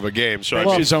quarter of a game. So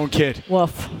Bench his own kid.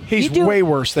 Woof. He's way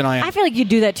worse than I am. I feel like you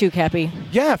do that too, Cappy.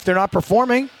 Yeah, if they're not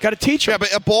performing, got to teach them. Yeah,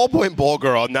 but a ball boy and ball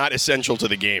girl are not essential to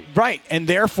the game. Right, and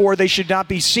therefore they should not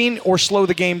be seen or slow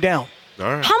the game down. All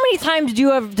right. How many times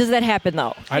does that happen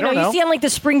though? I don't know. You see on like the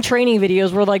spring training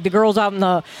videos where like the girls out in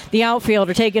the outfield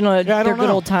are taking their good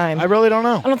old time. I really don't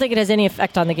know. I don't think it has any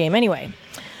effect on the game anyway.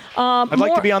 I'd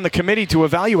like to be on the committee to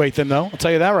evaluate them, though. I'll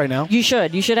tell you that right now. You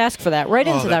should. You should ask for that. Write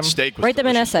into them. Steak was Write them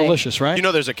an essay. Delicious, right? You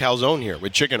know there's a calzone here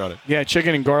with chicken on it. Yeah,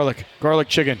 chicken and garlic. Garlic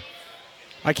chicken.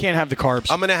 I can't have the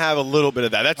carbs. I'm going to have a little bit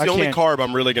of that. That's the only carb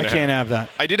I'm really going to have. I can't have that.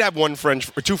 I did have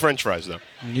two French fries, though.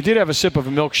 You did have a sip of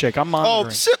a milkshake. I'm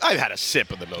monitoring. I've had a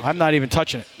sip of the milk. I'm not even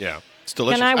touching it. Yeah. It's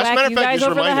delicious. Can I whack you guys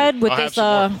over the head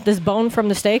with this bone from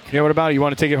the steak? Yeah, what about it? You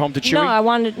want to take it home to Chewy? No, I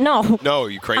wanted no. No,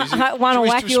 you crazy? I want to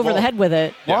whack you over the head with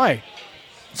it. Yeah. Why?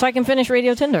 So I can finish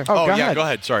Radio Tinder. Oh, go yeah, ahead. go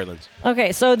ahead. Sorry, Lindsay.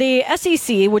 Okay, so the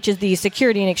SEC, which is the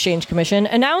Security and Exchange Commission,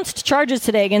 announced charges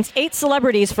today against 8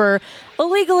 celebrities for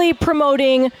illegally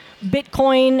promoting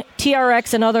Bitcoin,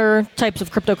 TRX, and other types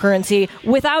of cryptocurrency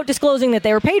without disclosing that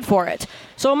they were paid for it.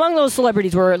 So among those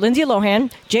celebrities were Lindsay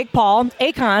Lohan, Jake Paul,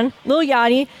 Akon, Lil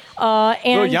Yachty,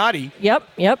 and Lil Yachty?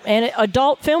 Yep, and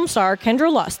adult film star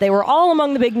Kendra Lust. They were all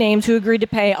among the big names who agreed to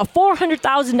pay a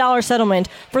 $400,000 settlement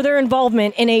for their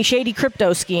involvement in a shady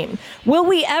crypto scheme. Will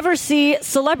we ever see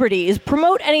celebrities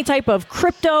promote any type of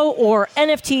crypto or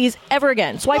NFTs ever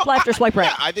again? Swipe left or swipe right?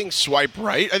 Yeah, I think swipe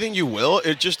right. I think you will.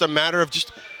 It's just a matter of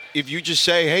if you just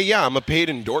say, hey, yeah, I'm a paid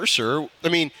endorser. I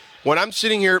mean, when I'm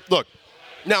sitting here, look,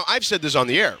 now I've said this on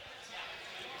the air.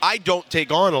 I don't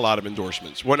take on a lot of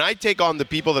endorsements. When I take on the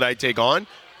people that I take on,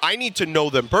 I need to know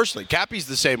them personally. Cappy's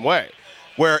the same way,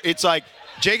 where it's like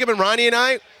Jacob and Ronnie and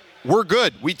I, we're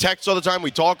good. We text all the time.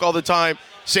 We talk all the time.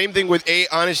 Same thing with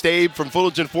Honest Abe from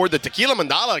Fullerton Ford, the Tequila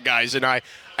Mandala guys and I.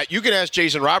 You can ask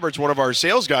Jason Roberts, one of our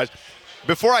sales guys.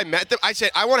 Before I met them, I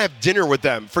said, I want to have dinner with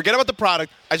them. Forget about the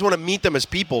product. I just want to meet them as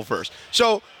people first.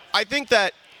 So I think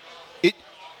that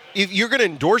if you're going to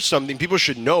endorse something, people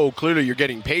should know clearly you're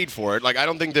getting paid for it. Like, I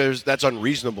don't think that's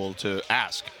unreasonable to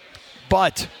ask.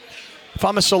 But if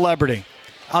I'm a celebrity,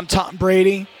 I'm Tom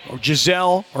Brady or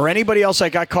Giselle or anybody else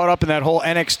that got caught up in that whole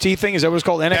NXT thing. Is that what it's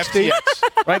called? NXT?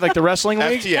 FTX. Right? Like the wrestling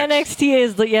league? FTX. NXT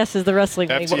is the wrestling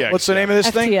league. FTX. What's the name of this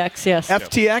thing? FTX, yes.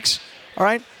 FTX? All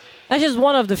right. That's just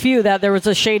one of the few that there was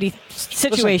a shady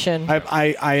situation. Listen,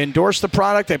 I endorsed the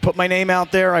product. I put my name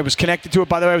out there. I was connected to it.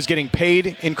 By the way, I was getting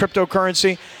paid in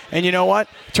cryptocurrency. And you know what?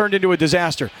 It turned into a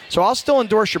disaster. So I'll still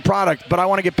endorse your product, but I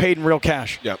want to get paid in real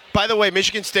cash. Yeah. By the way,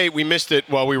 Michigan State, we missed it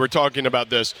while we were talking about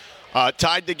this.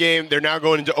 Tied the game. They're now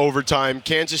going into overtime.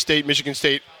 Kansas State, Michigan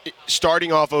State,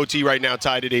 starting off OT right now,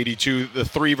 tied at 82. The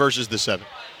 3 versus the 7.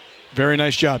 Very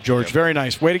nice job, George. Yep. Very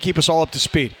nice. Way to keep us all up to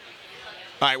speed.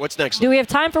 All right, what's next? Do we have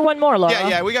time for one more, Laura?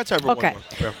 Yeah, we got time for one more. Okay.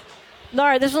 Yeah. All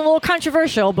right, this is a little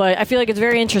controversial, but I feel like it's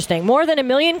very interesting. More than 1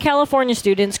 million California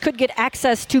students could get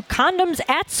access to condoms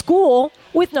at school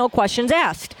with no questions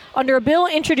asked. Under a bill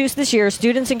introduced this year,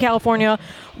 students in California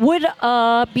would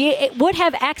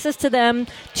have access to them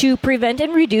to prevent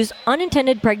and reduce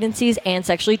unintended pregnancies and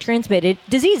sexually transmitted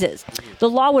diseases. The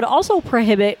law would also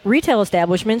prohibit retail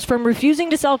establishments from refusing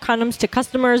to sell condoms to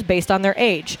customers based on their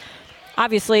age.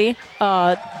 Obviously,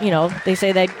 they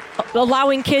say that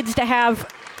allowing kids to have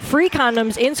free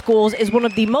condoms in schools is one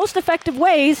of the most effective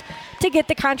ways to get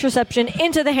the contraception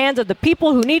into the hands of the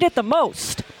people who need it the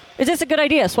most. Is this a good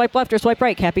idea? Swipe left or swipe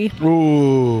right, Cappy?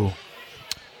 Ooh.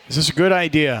 Is this a good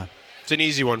idea? It's an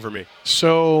easy one for me.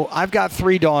 So I've got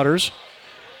 3 daughters,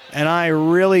 and I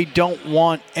really don't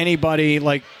want anybody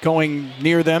going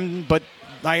near them, but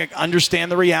I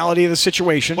understand the reality of the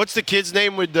situation. What's the kid's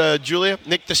name with Julia?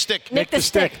 Nick the Stick. Nick the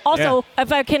Stick. Also,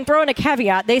 if I can throw in a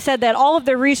caveat, they said that all of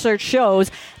the research shows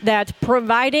that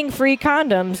providing free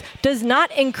condoms does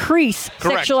not increase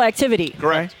sexual activity.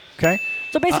 Correct. Okay.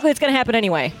 So basically, it's going to happen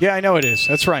anyway. Yeah, I know it is.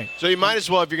 That's right. So you might as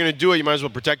well, if you're going to do it, you might as well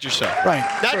protect yourself. Right.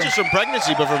 Not just from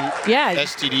pregnancy, but from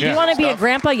STDs. Do you want to be a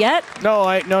grandpa yet? No,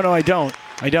 I don't.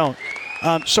 I don't.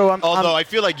 Although I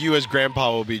feel like you as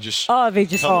grandpa will be just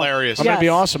hilarious. I'm going to be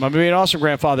awesome. I'm going to be an awesome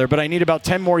grandfather, but I need about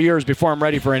 10 more years before I'm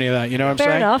ready for any of that. You know what I'm saying?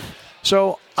 Fair enough.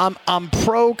 So I'm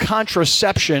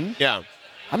pro-contraception. Yeah.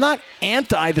 I'm not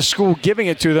anti the school giving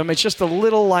it to them. It's just a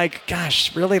little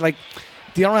gosh, really,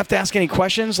 you don't have to ask any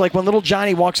questions. Like when little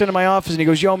Johnny walks into my office and he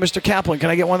goes, "Yo, Mr. Kaplan, can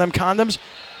I get one of them condoms?"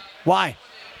 Why?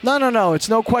 No. It's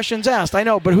no questions asked. I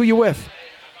know, but who you with?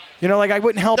 I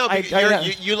wouldn't help. No,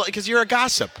 because you're a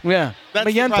gossip. Yeah. That's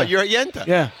I'm a yenta. You're a yenta.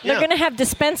 Yeah. They're going to have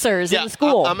dispensers in the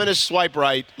school. I'm going to swipe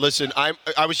right. Listen,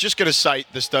 I was just going to cite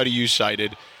the study you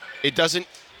cited. It doesn't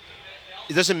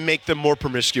make them more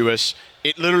promiscuous.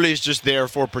 It literally is just there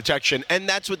for protection, and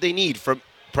that's what they need from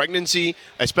pregnancy,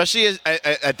 especially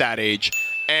at that age,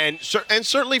 and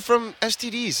certainly from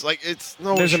STDs.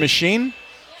 There's a machine.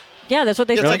 Yeah, that's what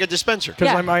they say. It's like a dispenser.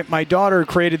 Because my daughter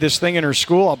created this thing in her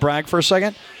school. I'll brag for a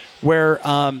second, where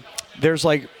there's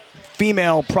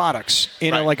female products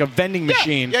in a vending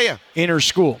machine in her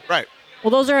school. Right. Well,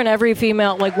 those are in every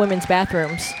female women's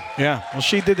bathrooms. Yeah. Well,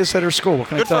 she did this at her school. What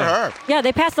can I tell you? Good for her. Yeah,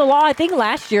 they passed a law I think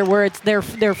last year where they're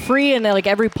free in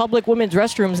every public women's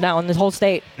restrooms now in this whole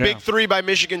state. Yeah. Big 3 by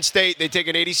Michigan State. They take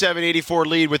an 87-84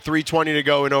 lead with 3:20 to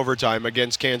go in overtime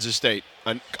against Kansas State.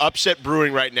 An upset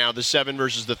brewing right now. The 7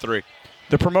 versus the 3.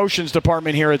 The promotions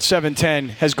department here at 710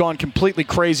 has gone completely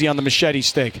crazy on the machete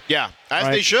steak. Yeah, as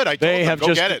they should. I told them,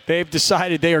 go get it. They've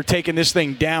decided they are taking this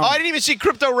thing down. Oh, I didn't even see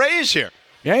Crypto Ray is here.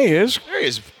 Yeah, he is. There he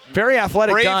is. Very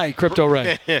athletic guy, Crypto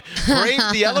Ray.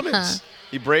 Braved the elements.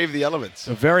 He braved the elements.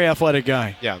 A very athletic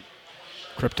guy. Yeah.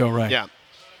 Crypto Ray. Yeah.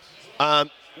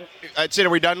 That's it. Are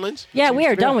we done, Linz? Yeah, we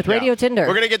are done with Radio Tinder.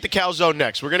 We're going to get the Calzone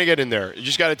next. We're going to get in there. You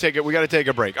just got to take it. We got to take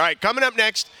a break. All right, coming up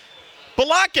next,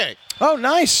 Balake. Oh,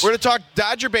 nice. We're going to talk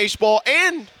Dodger baseball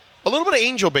and a little bit of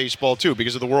Angel baseball, too,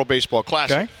 because of the World Baseball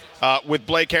Classic. Okay. With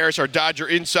Blake Harris, our Dodger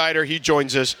insider. He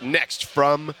joins us next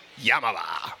from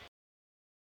Yamala.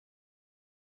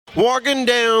 Walking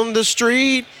down the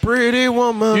street, pretty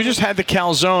woman. You just had the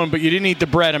calzone, but you didn't eat the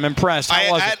bread. I'm impressed.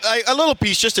 How was it? A little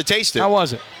piece just to taste it. How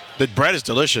was it? The bread is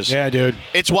delicious. Yeah, dude.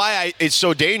 It's why it's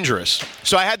so dangerous.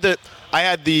 So I had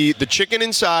the chicken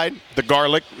inside, the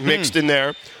garlic mixed in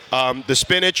there, the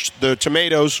spinach, the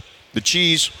tomatoes, the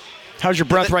cheese. How's your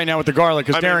breath right now with the garlic?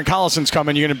 Because Darren Collison's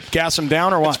coming. You going to gas him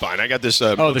down or what? It's fine. I got this.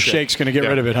 The shake's going to get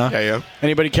rid of it, huh? Yeah.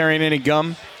 Anybody carrying any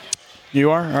gum?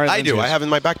 You are? All right. I do. I have it in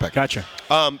my backpack. Gotcha.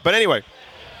 But anyway,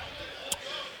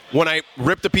 when I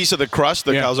ripped a piece of the crust,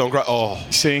 the calzone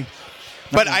crust, see.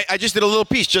 But I just did a little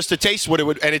piece just to taste what it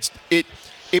would, and it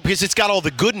because it's got all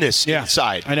the goodness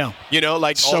inside. I know.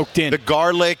 Soaked in the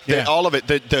garlic, all of it,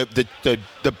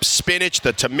 the spinach,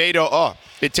 the tomato. Oh,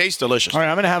 it tastes delicious. All right,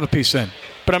 I'm going to have a piece then,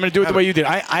 but I'm going to do it the way you did.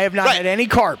 I have not had any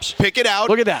carbs. Pick it out.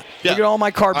 Look at that. Yeah. Look at all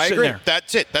my carbs I sitting agree. there.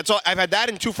 That's it. That's all. I've had that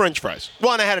and 2 French fries.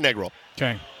 Well, and I had an egg roll.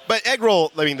 Okay. But egg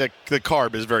roll, I mean, the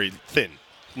carb is very thin.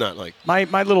 Not like my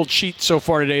little cheat so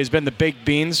far today has been the baked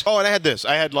beans. Oh, and I had this.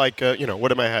 I had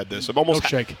what am I had this? I'm almost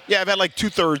milkshake. I've had like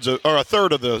 2/3 or a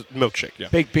third of the milkshake. Yeah.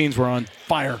 Baked beans were on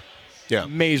fire. Yeah.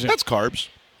 Amazing. That's carbs.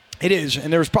 It is,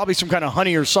 and there was probably some kind of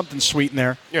honey or something sweet in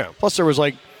there. Yeah. Plus there was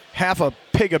like half a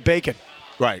pig of bacon.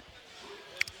 Right.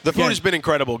 The food has been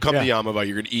incredible. Come to Yamava.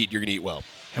 You're gonna eat well.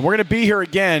 And we're gonna be here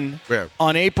again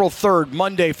on April 3rd,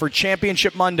 Monday, for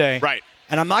Championship Monday. Right.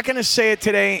 And I'm not going to say it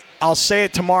today. I'll say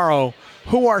it tomorrow.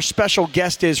 who our special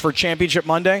guest is for Championship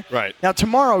Monday. Right. Now,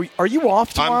 tomorrow, are you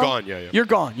off tomorrow? I'm gone, yeah. You're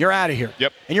gone. You're out of here.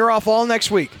 Yep. And you're off all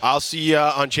next week. I'll see you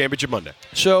on Championship Monday.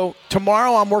 So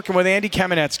tomorrow I'm working with Andy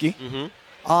Kamenetsky. Mm-hmm.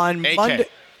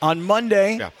 On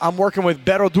Monday, Yeah. I'm working with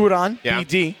Beto Duran, Yeah.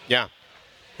 BD. Yeah.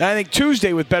 Then I think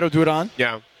Tuesday with Beto Duran.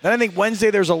 Yeah. Then I think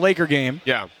Wednesday there's a Laker game.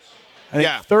 Yeah. I think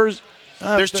Yeah. Thursday.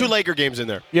 There's 2 Laker games in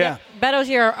there. Yeah. Beto's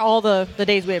here all the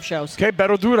days we have shows. Okay,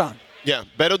 Beto Duran. Yeah.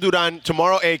 Beto Duran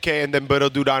tomorrow, AK, and then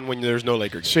Beto Duran when there's no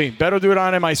Laker game. See, Beto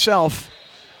Duran and myself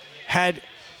had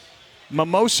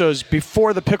mimosas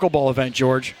before the pickleball event,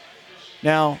 George.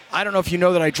 Now, I don't know if you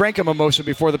know that I drank a mimosa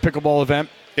before the pickleball event.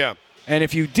 Yeah. And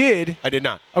if you did, I did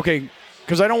not. okay,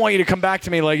 because I don't want you to come back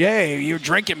to me like, hey, you're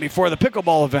drinking before the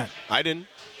pickleball event. I didn't.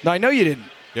 No, I know you didn't.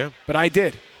 Yeah. But I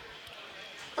did.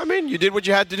 I mean, you did what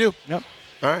you had to do. Yep.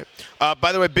 All right.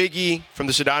 By the way, Big E from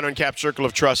the Sedano and Cap Circle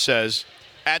of Trust says,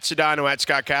 at Sedano, at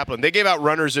Scott Kaplan, they gave out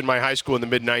runners in my high school in the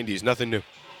mid-'90s. Nothing new.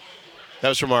 That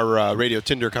was from our radio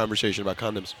Tinder conversation about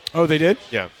condoms. Oh, they did?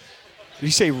 Yeah. Did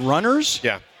he say runners?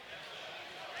 Yeah.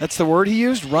 That's the word he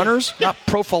used? Runners? Not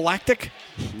prophylactic?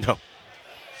 No.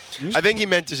 I think he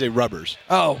meant to say rubbers.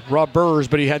 Oh, rubbers,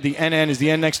 but he had the NN. Is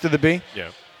the N next to the B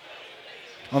Yeah.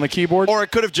 on the keyboard? Or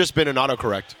it could have just been an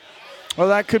autocorrect. Well,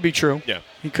 that could be true. Yeah.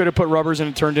 He could have put rubbers and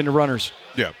it turned into runners.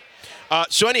 Yeah.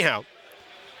 So anyhow,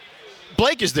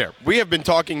 Blake is there. We have been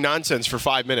talking nonsense for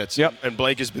 5 minutes. Yep. And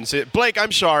Blake has been sitting. Blake,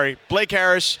 I'm sorry. Blake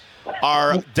Harris,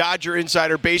 our Dodger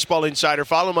insider, baseball insider.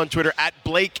 Follow him on Twitter at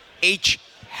Blake H.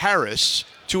 Harris,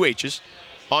 2 H's,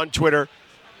 on Twitter.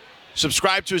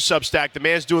 Subscribe to his Substack. The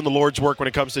man's doing the Lord's work when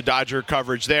it comes to Dodger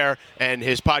coverage there, and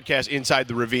his podcast, Inside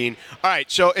the Ravine. All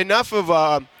right, so enough of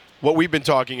what we've been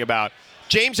talking about.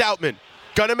 James Outman,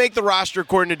 going to make the roster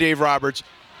according to Dave Roberts.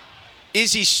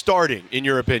 Is he starting, in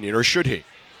your opinion, or should he?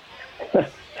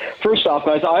 First off,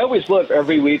 guys, I always look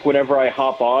every week whenever I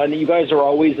hop on. You guys are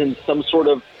always in some sort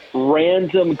of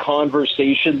random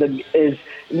conversation that is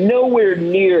nowhere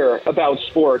near about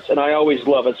sports, and I always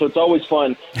love it. So it's always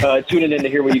fun tuning in to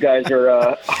hear what you guys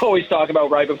are always talking about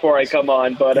right before I come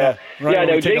on. But no,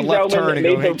 James take a left turn Outman and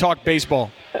made go, hey, talk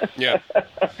baseball. Yeah.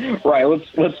 Right.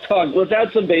 Let's talk. Let's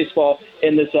add some baseball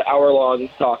in this hour-long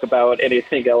talk about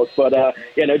anything else. But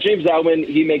James Outman,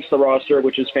 he makes the roster,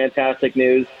 which is fantastic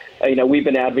news. We've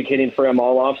been advocating for him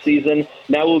all off season.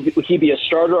 Now will he be a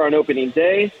starter on opening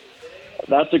day?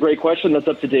 That's a great question. That's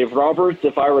up to Dave Roberts.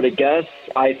 If I were to guess,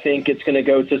 I think it's going to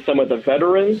go to some of the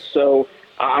veterans. So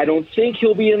I don't think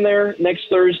he'll be in there next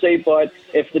Thursday. But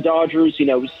if the Dodgers,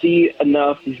 see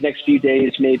enough these next few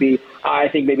days, I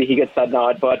think maybe he gets that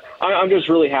nod. But I'm just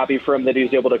really happy for him that he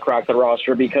was able to crack the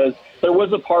roster, because there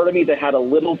was a part of me that had a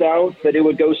little doubt that it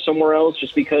would go somewhere else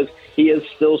just because he is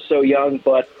still so young.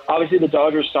 But obviously the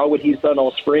Dodgers saw what he's done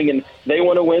all spring, and they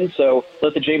want to win. So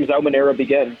let the James Outman era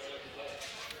begin.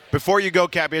 Before you go,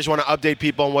 Cappy, I just want to update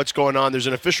people on what's going on. There's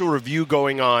an official review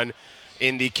going on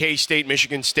in the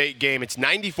K-State-Michigan State game. It's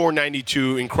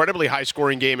 94-92, incredibly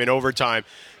high-scoring game in overtime.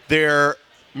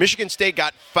 Michigan State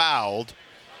got fouled.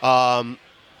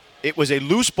 It was a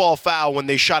loose ball foul when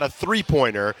they shot a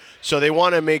three-pointer, so they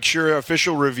want to make sure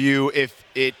official review if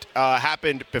it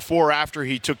happened before or after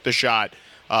he took the shot.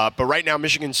 But right now,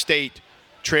 Michigan State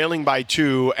trailing by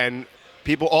 2, and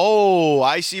people,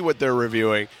 I see what they're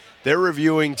reviewing. They're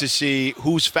reviewing to see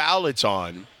whose foul it's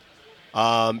on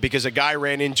because a guy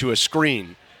ran into a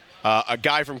screen. A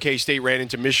guy from K-State ran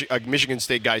into a Michigan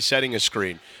State guy setting a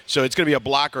screen. So it's going to be a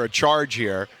block or a charge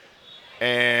here.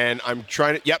 And I'm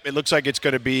trying to – it looks like it's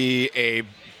going to be a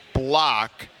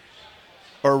block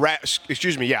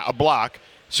a block.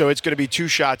 So it's going to be 2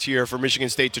 shots here for Michigan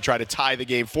State to try to tie the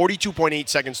game. 42.8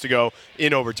 seconds to go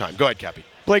in overtime. Go ahead, Cappy.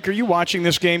 Blake, are you watching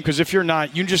this game? Because if you're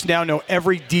not, you just now know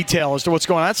every detail as to what's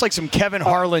going on. That's like some Kevin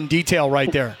Harlan detail right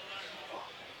there.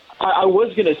 I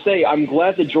was going to say, I'm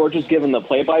glad that George is given the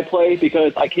play-by-play,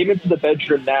 because I came into the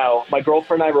bedroom now. My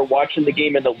girlfriend and I were watching the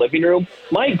game in the living room.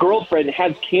 My girlfriend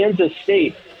has Kansas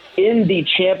State in the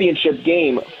championship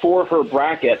game for her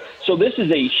bracket. So this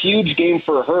is a huge game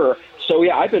for her. So,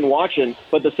 yeah, I've been watching,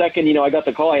 but the second, I got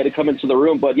the call, I had to come into the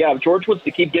room. But, yeah, if George wants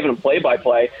to keep giving him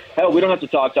play-by-play, hell, we don't have to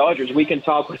talk Dodgers. We can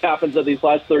talk what happens in these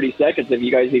last 30 seconds if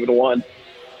you guys even won.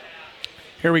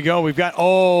 Here we go. We've got,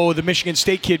 the Michigan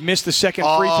State kid missed the second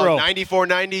free throw.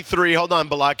 94-93. Hold on,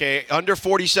 Balake. Under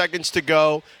 40 seconds to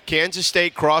go. Kansas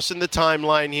State crossing the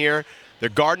timeline here. They're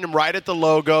guarding him right at the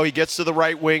logo. He gets to the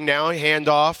right wing now.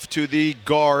 Handoff to the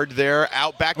guard there.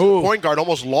 Out back to the point guard.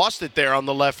 Almost lost it there on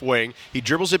the left wing. He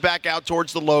dribbles it back out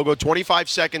towards the logo. 25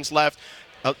 seconds left.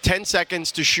 10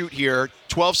 seconds to shoot here.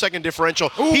 12-second differential.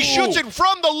 Ooh. He shoots it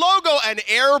from the logo and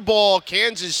air ball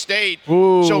Kansas State.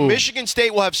 Ooh. So Michigan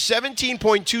State will have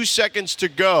 17.2 seconds to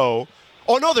go.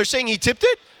 Oh, no, they're saying he tipped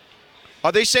it?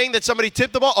 Are they saying that somebody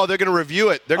tipped the ball? Oh, they're going to review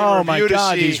it. They're going to review to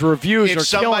see these reviews if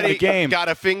are killing the game. somebody got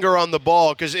a finger on the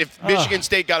ball. Because if Michigan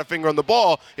State got a finger on the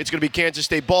ball, it's going to be Kansas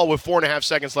State ball with 4.5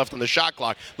 seconds left on the shot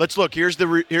clock. Let's look. Here's the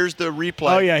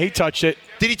replay. Oh, yeah, he touched it.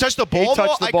 Did he touch the ball? He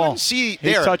touched the ball. I couldn't see He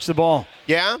there. touched the ball.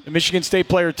 Yeah? The Michigan State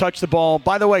player touched the ball.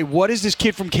 By the way, what is this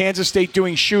kid from Kansas State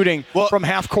doing shooting from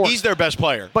half court? He's their best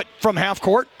player. But from half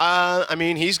court? I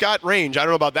mean, he's got range. I don't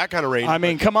know about that kind of range. I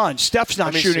mean, come on. Steph's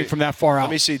not shooting from that far out.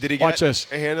 Let me see. Did he get Watch this.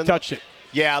 a hand on Touched it.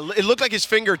 Yeah, it looked like his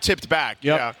finger tipped back.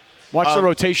 Yep. Yeah. Watch the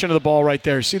rotation of the ball right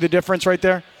there. See the difference right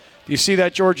there? Do you see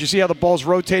that, George? You see how the ball's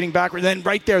rotating backward? Then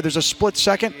right there, there's a split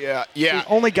second. Yeah. See,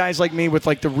 only guys like me with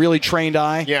like the really trained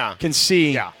eye can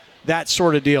see that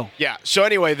sort of deal. Yeah. So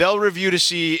anyway, they'll review to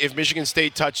see if Michigan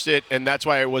State touched it, and that's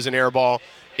why it was an air ball.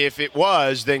 If it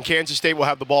was, then Kansas State will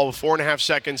have the ball with 4.5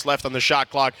 seconds left on the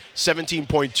shot clock,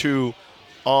 17.2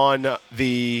 on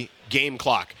the game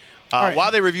clock. Right.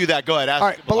 While they review that, go ahead. All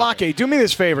right, Balake, do me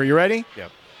this favor. You ready? Yeah.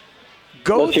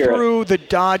 Go through the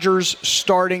Dodgers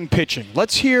starting pitching.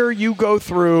 Let's hear you go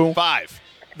through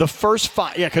the first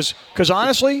 5. Yeah, because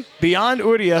honestly, beyond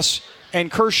Urias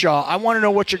and Kershaw, I want to know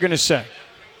what you're going to say.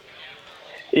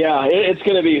 Yeah, it's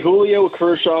going to be Julio,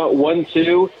 Kershaw, 1,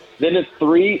 2. Then at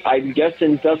 3, I'm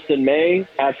guessing Dustin May.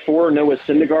 At 4, Noah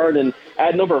Syndergaard. And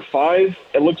at number 5,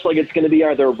 it looks like it's going to be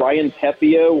either Ryan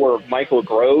Pepio or Michael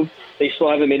Grove. They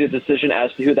still haven't made a decision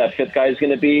as to who that 5th guy is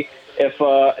going to be. If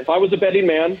I was a betting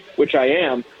man, which I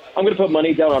am, I'm going to put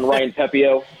money down on Ryan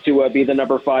Pepio to be the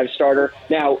number 5 starter.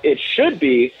 Now, it should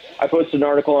be, I posted an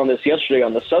article on this yesterday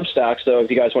on the Substack, so if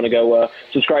you guys want to go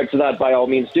subscribe to that, by all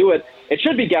means do it. It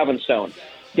should be Gavin Stone.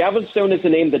 Gavin Stone is the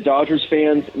name the Dodgers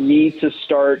fans need to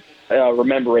start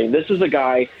remembering. This is a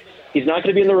guy, he's not going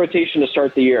to be in the rotation to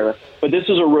start the year, but this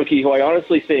is a rookie who I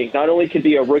honestly think not only could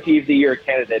be a Rookie of the Year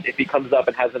candidate if he comes up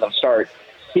and has enough start,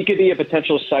 he could be a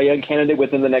potential Cy Young candidate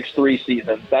within the next 3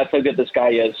 seasons. That's how good this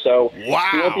guy is. So he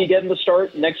won't be getting the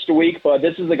start next week, but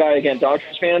this is the guy, again,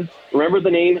 Dodgers fan. Remember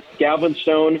the name, Gavin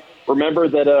Stone. Remember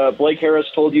that Blake Harris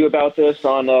told you about this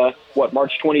on,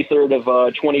 March 23rd of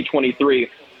 2023,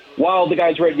 while the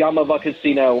guys were at Yamava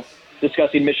Casino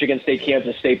discussing Michigan State,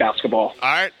 Kansas State basketball.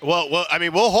 All right. Well, I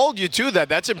mean, we'll hold you to that.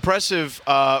 That's impressive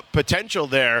potential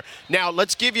there. Now,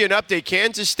 let's give you an update.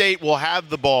 Kansas State will have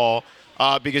the ball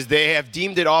because they have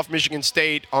deemed it off Michigan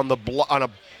State on a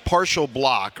partial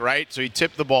block, right? So he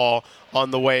tipped the ball on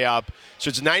the way up. So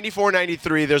it's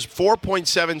 94-93. There's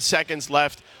 4.7 seconds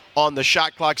left on the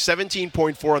shot clock,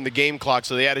 17.4 on the game clock.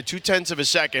 So they added 0.2 of a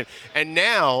second. And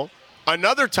now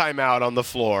another timeout on the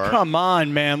floor. Come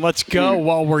on, man. Let's go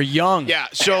while we're young. Yeah,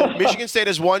 so Michigan State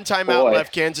has 1 timeout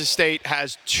left. Kansas State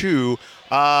has 2.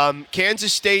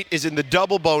 Kansas State is in the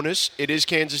double bonus. It is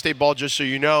Kansas State ball, just so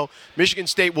you know. Michigan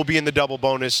State will be in the double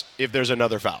bonus if there's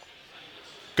another foul.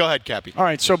 Go ahead, Cappy. All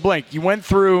right, so Blake, you went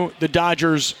through the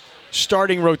Dodgers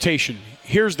starting rotation.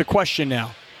 Here's the question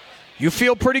now. You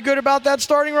feel pretty good about that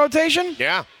starting rotation?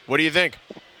 Yeah. What do you think?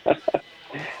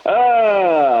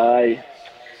 I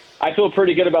feel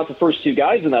pretty good about the first 2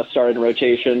 guys in that starting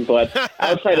rotation, but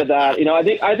outside of that,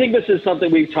 I think this is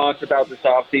something we've talked about this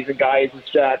offseason, guys, is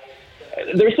that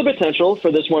there's the potential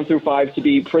for this 1 through 5 to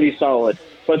be pretty solid,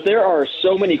 but there are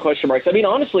so many question marks. I mean,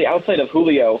 honestly, outside of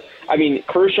Julio,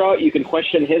 Kershaw, you can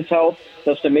question his health.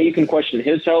 Dustin May, you can question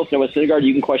his health. Noah Syndergaard,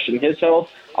 you can question his health.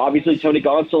 Obviously, Tony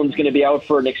Gonsolin's going to be out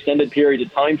for an extended period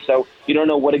of time, so you don't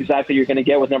know what exactly you're going to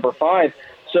get with number 5.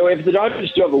 So if the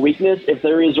Dodgers do have a weakness, if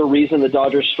there is a reason the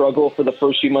Dodgers struggle for the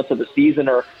first few months of the season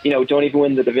or, don't even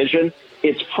win the division,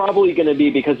 it's probably going to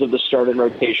be because of the starting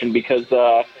rotation because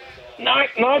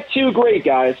not too great,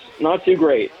 guys. Not too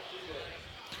great.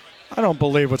 I don't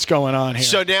believe what's going on here.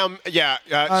 So now,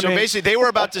 basically they were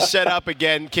about to set up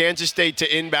again Kansas State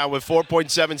to inbound with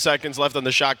 4.7 seconds left on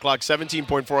the shot clock,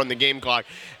 17.4 on the game clock,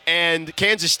 and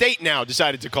Kansas State now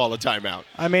decided to call a timeout.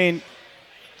 I mean,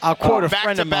 I'll quote a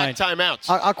friend of mine. Timeouts.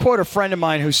 I'll quote a friend of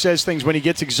mine who says things when he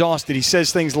gets exhausted. He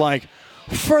says things like,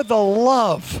 "For the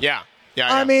love." Yeah.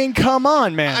 I mean, come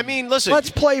on, man. I mean, listen. Let's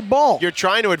play ball. You're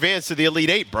trying to advance to the Elite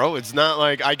Eight, bro. It's not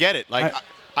like I get it. I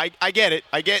get it.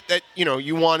 I get that,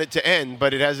 you want it to end,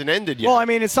 but it hasn't ended yet. Well, I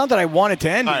mean, it's not that I want it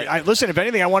to end. Right. Listen, if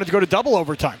anything, I want it to go to double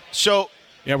overtime. So,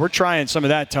 yeah, we're trying some of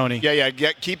that, Tony. Yeah,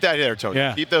 keep that there, Tony.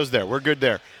 Yeah. Keep those there. We're good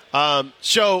there.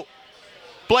 So,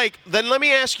 Blake, then let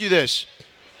me ask you this.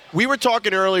 We were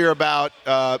talking earlier about,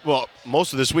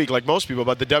 most of this week, like most people,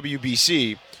 about the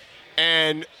WBC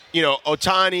and,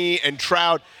 Ohtani and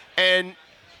Trout. And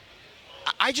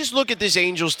I just look at this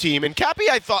Angels team, and Cappy,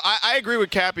 I agree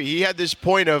with Cappy. He had this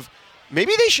point of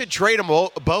maybe they should trade them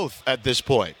both at this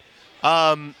point.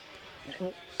 I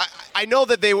know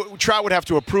that Trout would have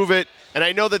to approve it, and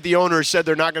I know that the owner said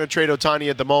they're not going to trade Ohtani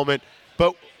at the moment.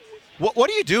 But what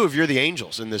do you do if you're the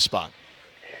Angels in this spot?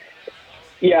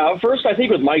 Yeah, first, I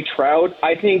think with Mike Trout,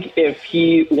 I think if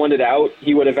he wanted out,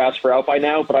 he would have asked for out by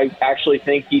now. But I actually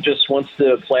think he just wants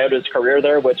to play out his career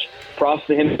there, which props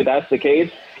to him if that's the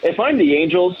case. If I'm the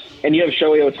Angels and you have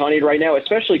Shohei Ohtani right now,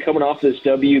 especially coming off this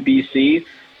WBC,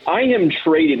 I am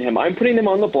trading him. I'm putting him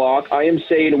on the block. I am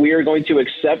saying we are going to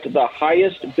accept the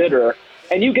highest bidder,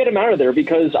 and you get him out of there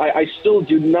because I still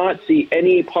do not see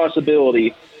any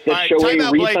possibility that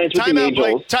Shohei re-signs with the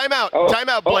Angels. Time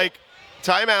out, Blake.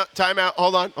 Time out.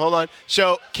 Hold on.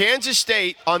 So Kansas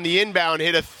State on the inbound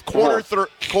hit a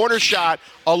corner shot,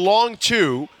 a long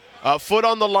two, foot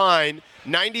on the line,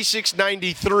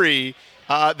 96-93.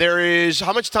 There is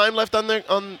how much time left on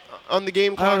the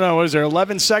game clock? I don't know. What is there,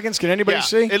 11 seconds? Can anybody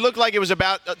see? It looked like it was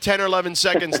about 10 or 11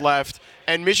 seconds left,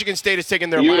 and Michigan State is taking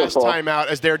their last timeout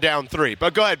as they're down 3.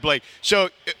 But go ahead, Blake. So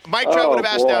Mike Trout would have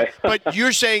asked out, but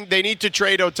you're saying they need to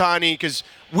trade Ohtani because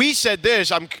we said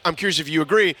this. I'm curious if you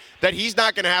agree that he's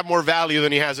not going to have more value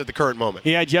than he has at the current moment.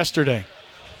 He had yesterday.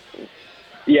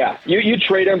 Yeah, you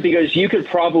trade him because you could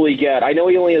probably get – I know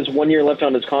he only has 1 year left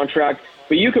on his contract,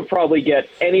 but you could probably get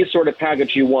any sort of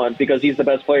package you want because he's the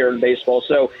best player in baseball.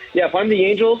 So, yeah, if I'm the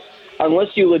Angels,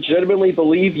 unless you legitimately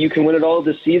believe you can win it all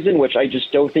this season, which I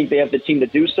just don't think they have the team to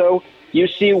do so, you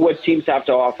see what teams have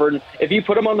to offer. And if you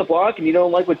put them on the block and you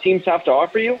don't like what teams have to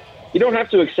offer you, you don't have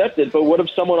to accept it. But what if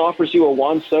someone offers you a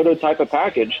Juan Soto type of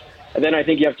package? And then I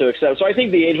think you have to accept. So I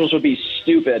think the Angels would be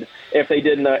stupid if they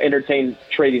didn't entertain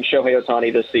trading Shohei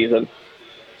Ohtani this season.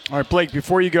 All right, Blake,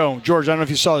 before you go, George, I don't know if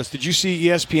you saw this. Did you see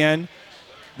ESPN,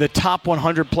 the top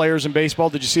 100 players in baseball?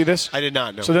 Did you see this? I did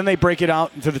not, no. So then they break it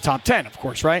out into the top 10, of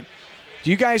course, right?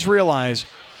 Do you guys realize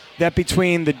that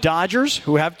between the Dodgers,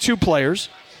 who have 2 players,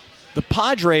 the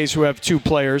Padres, who have 2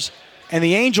 players, and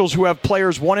the Angels, who have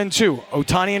players 1 and 2,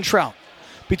 Ohtani and Trout,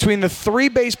 between the 3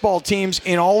 baseball teams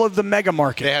in all of the mega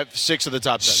market, they have 6 of the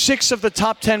top 10. 6 of the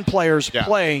top 10 players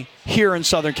play here in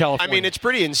Southern California. I mean, it's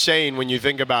pretty insane when you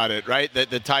think about it, right?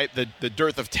 The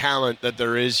dearth of talent that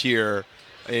there is here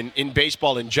in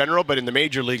baseball in general, but in the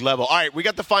major league level. All right, we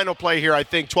got the final play here, I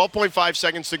think. 12.5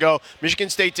 seconds to go. Michigan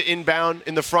State to inbound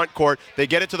in the front court. They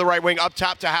get it to the right wing, up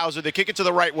top to Hauser. They kick it to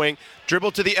the right wing,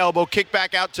 dribble to the elbow, kick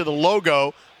back out to the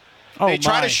logo. They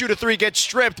try to shoot a 3, get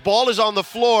stripped. Ball is on the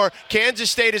floor. Kansas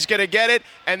State is going to get it,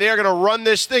 and they're going to run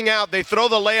this thing out. They throw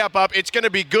the layup up. It's going to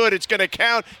be good. It's going to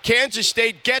count. Kansas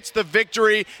State gets the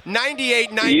victory,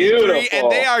 98-93,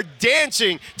 and they are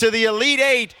dancing to the Elite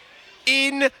Eight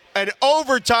in an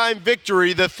overtime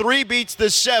victory. The 3 beats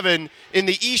the 7 in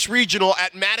the East Regional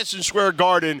at Madison Square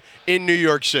Garden in New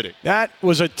York City. That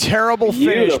was a terrible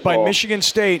finish by Michigan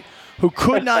State, who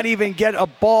could not even get a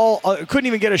ball, couldn't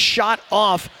even get a shot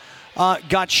off.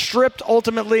 Got stripped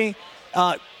ultimately,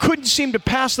 couldn't seem to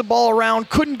pass the ball around,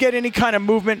 couldn't get any kind of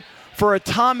movement for a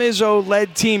Tom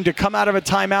Izzo-led team to come out of a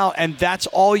timeout, and that's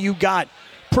all you got.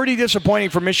 Pretty disappointing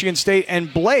for Michigan State.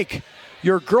 And Blake,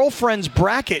 your girlfriend's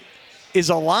bracket is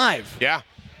alive. Yeah.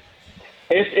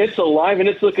 It's alive, and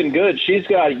it's looking good. She's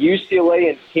got UCLA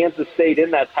and Kansas State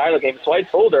in that title game. So I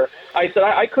told her, I said,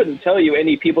 I couldn't tell you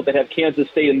any people that have Kansas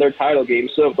State in their title game.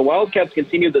 So if the Wildcats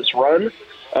continue this run,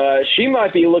 she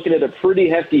might be looking at a pretty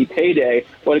hefty payday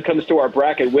when it comes to our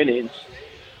bracket winnings.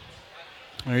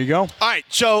 There you go. All right,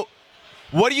 so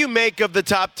what do you make of the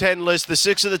top 10 list, the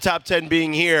 6 of the top 10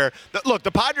 being here? Look,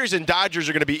 the Padres and Dodgers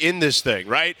are going to be in this thing,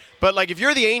 right? But, like, if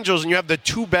you're the Angels and you have the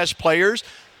 2 best players,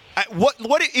 what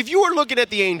if you were looking at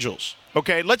the Angels,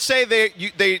 okay, let's say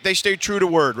they stay true to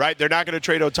word, right? They're not going to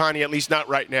trade Ohtani, at least not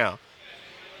right now.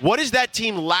 What is that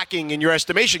team lacking in your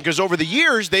estimation? Because over the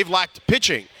years, they've lacked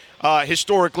pitching.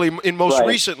 Historically in most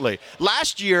recently.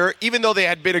 Last year, even though they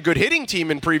had been a good hitting team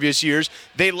in previous years,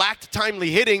 they lacked timely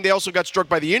hitting. They also got struck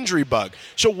by the injury bug.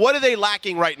 So what are they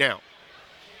lacking right now?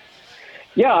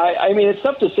 Yeah, I mean, it's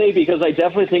tough to say because I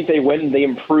definitely think they went and they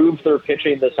improved their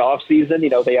pitching this offseason. You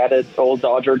know, they added old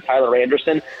Dodger Tyler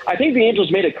Anderson. I think the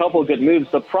Angels made a couple of good moves.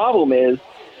 The problem is,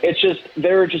 it's just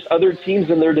there are just other teams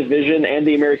in their division and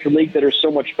the American League that are so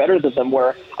much better than them,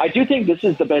 where I do think this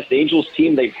is the best Angels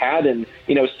team they've had in,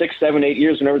 6, 7, 8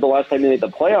 years, whenever the last time they made the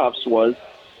playoffs was.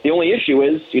 The only issue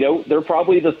is, they're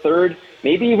probably the 3rd,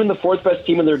 maybe even the 4th best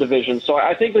team in their division. So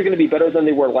I think they're going to be better than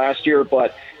they were last year,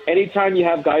 but anytime you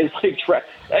have guys like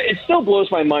it still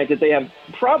blows my mind that they have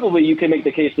probably, you can make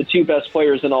the case, the 2 best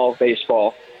players in all of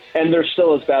baseball. and they're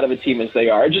still as bad of a team as they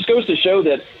are. It just goes to show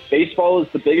that baseball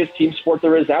is the biggest team sport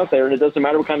there is out there, and it doesn't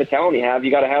matter what kind of talent you have.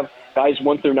 You got to have guys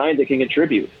 1 through 9 that can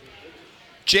contribute.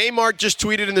 J Mart just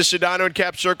tweeted in the Sedano and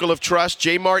Cap Circle of Trust,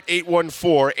 J Mart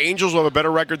 814, Angels will have a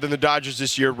better record than the Dodgers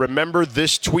this year. Remember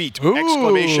this tweet!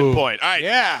 Exclamation point. All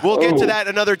right, we'll get to that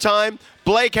another time.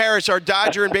 Blake Harris, our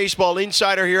Dodger and baseball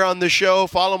insider here on the show.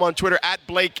 Follow him on Twitter at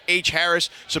Blake H.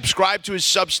 Harris. Subscribe to his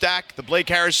Substack, the Blake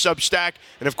Harris Substack.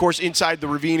 And, of course, Inside the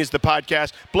Ravine is the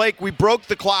podcast. Blake, we broke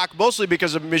the clock mostly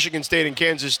because of Michigan State and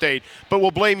Kansas State, but we'll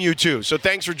blame you too. So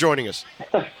thanks for joining us.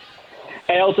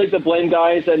 Hey, I'll take the blame,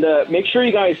 guys, and make sure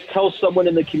you guys tell someone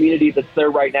in the community that's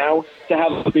there right now to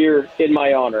have a beer in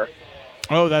my honor.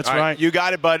 Oh, that's right. You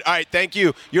got it, bud. All right, thank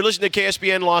you. You're listening to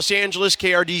KSPN Los Angeles,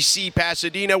 KRDC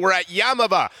Pasadena. We're at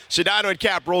Yamava. Sedano and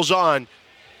Cap rolls on.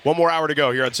 One more hour to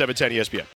go here on 710 ESPN.